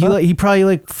 Like he probably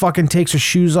like fucking takes her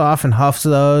shoes off and huffs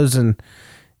those, and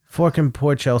fucking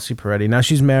poor Chelsea Peretti. Now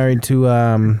she's married to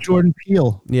Jordan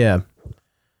Peele. Yeah.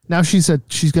 Now she's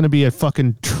gonna be a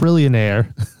fucking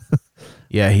trillionaire.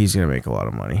 Yeah, he's gonna make a lot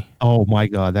of money. Oh my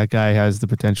god, that guy has the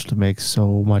potential to make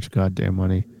so much goddamn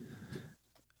money.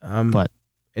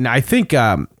 And I think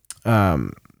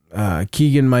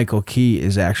Keegan Michael Key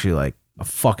is actually like a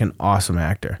fucking awesome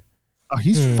actor. Oh,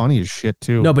 he's funny as shit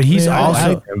too. No, but he's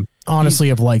I honestly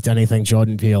have liked anything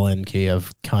Jordan Peele and Key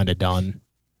have kind of done.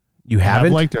 You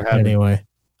haven't liked or haven't? Anyway,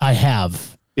 I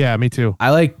have. Yeah, me too.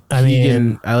 I like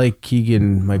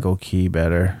Keegan Michael Key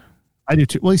better. I do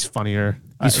too. Well, he's funnier.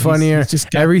 He's funnier. He's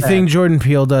just everything Jordan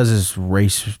Peele does is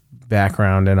race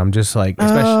background, and I'm just like,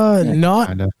 especially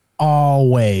not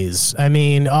always. I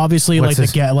mean, obviously,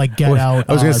 Get Out.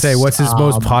 I was gonna say, what's his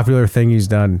most popular thing he's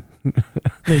done?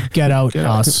 Get Out.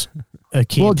 Us.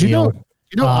 Well, do you know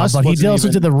Us? But he also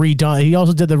did the redone. He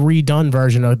also did the redone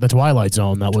version of the Twilight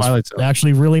Zone. That was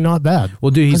actually really not bad.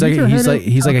 Well, dude, he's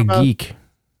like a geek.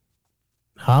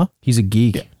 Huh? He's a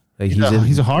geek. Yeah. Like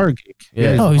he's a horror geek.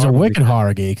 Yeah. He's a wicked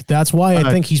horror geek. That's why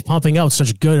I think he's pumping out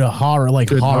such good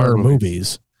horror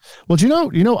movies. Well, do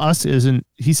you know Us isn't.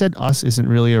 He said Us isn't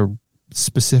really a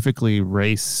specifically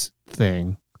race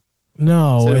thing.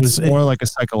 No, so it's more like a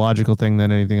psychological thing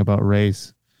than anything about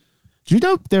race. Do you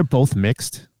know they're both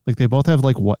mixed? Like they both have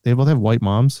they both have white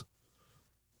moms.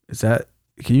 Is that?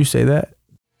 Can you say that?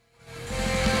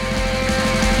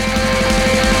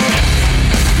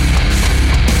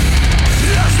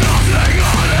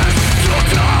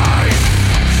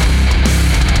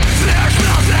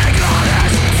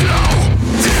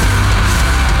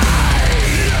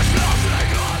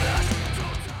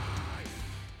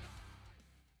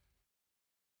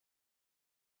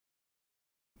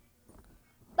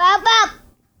 Papa,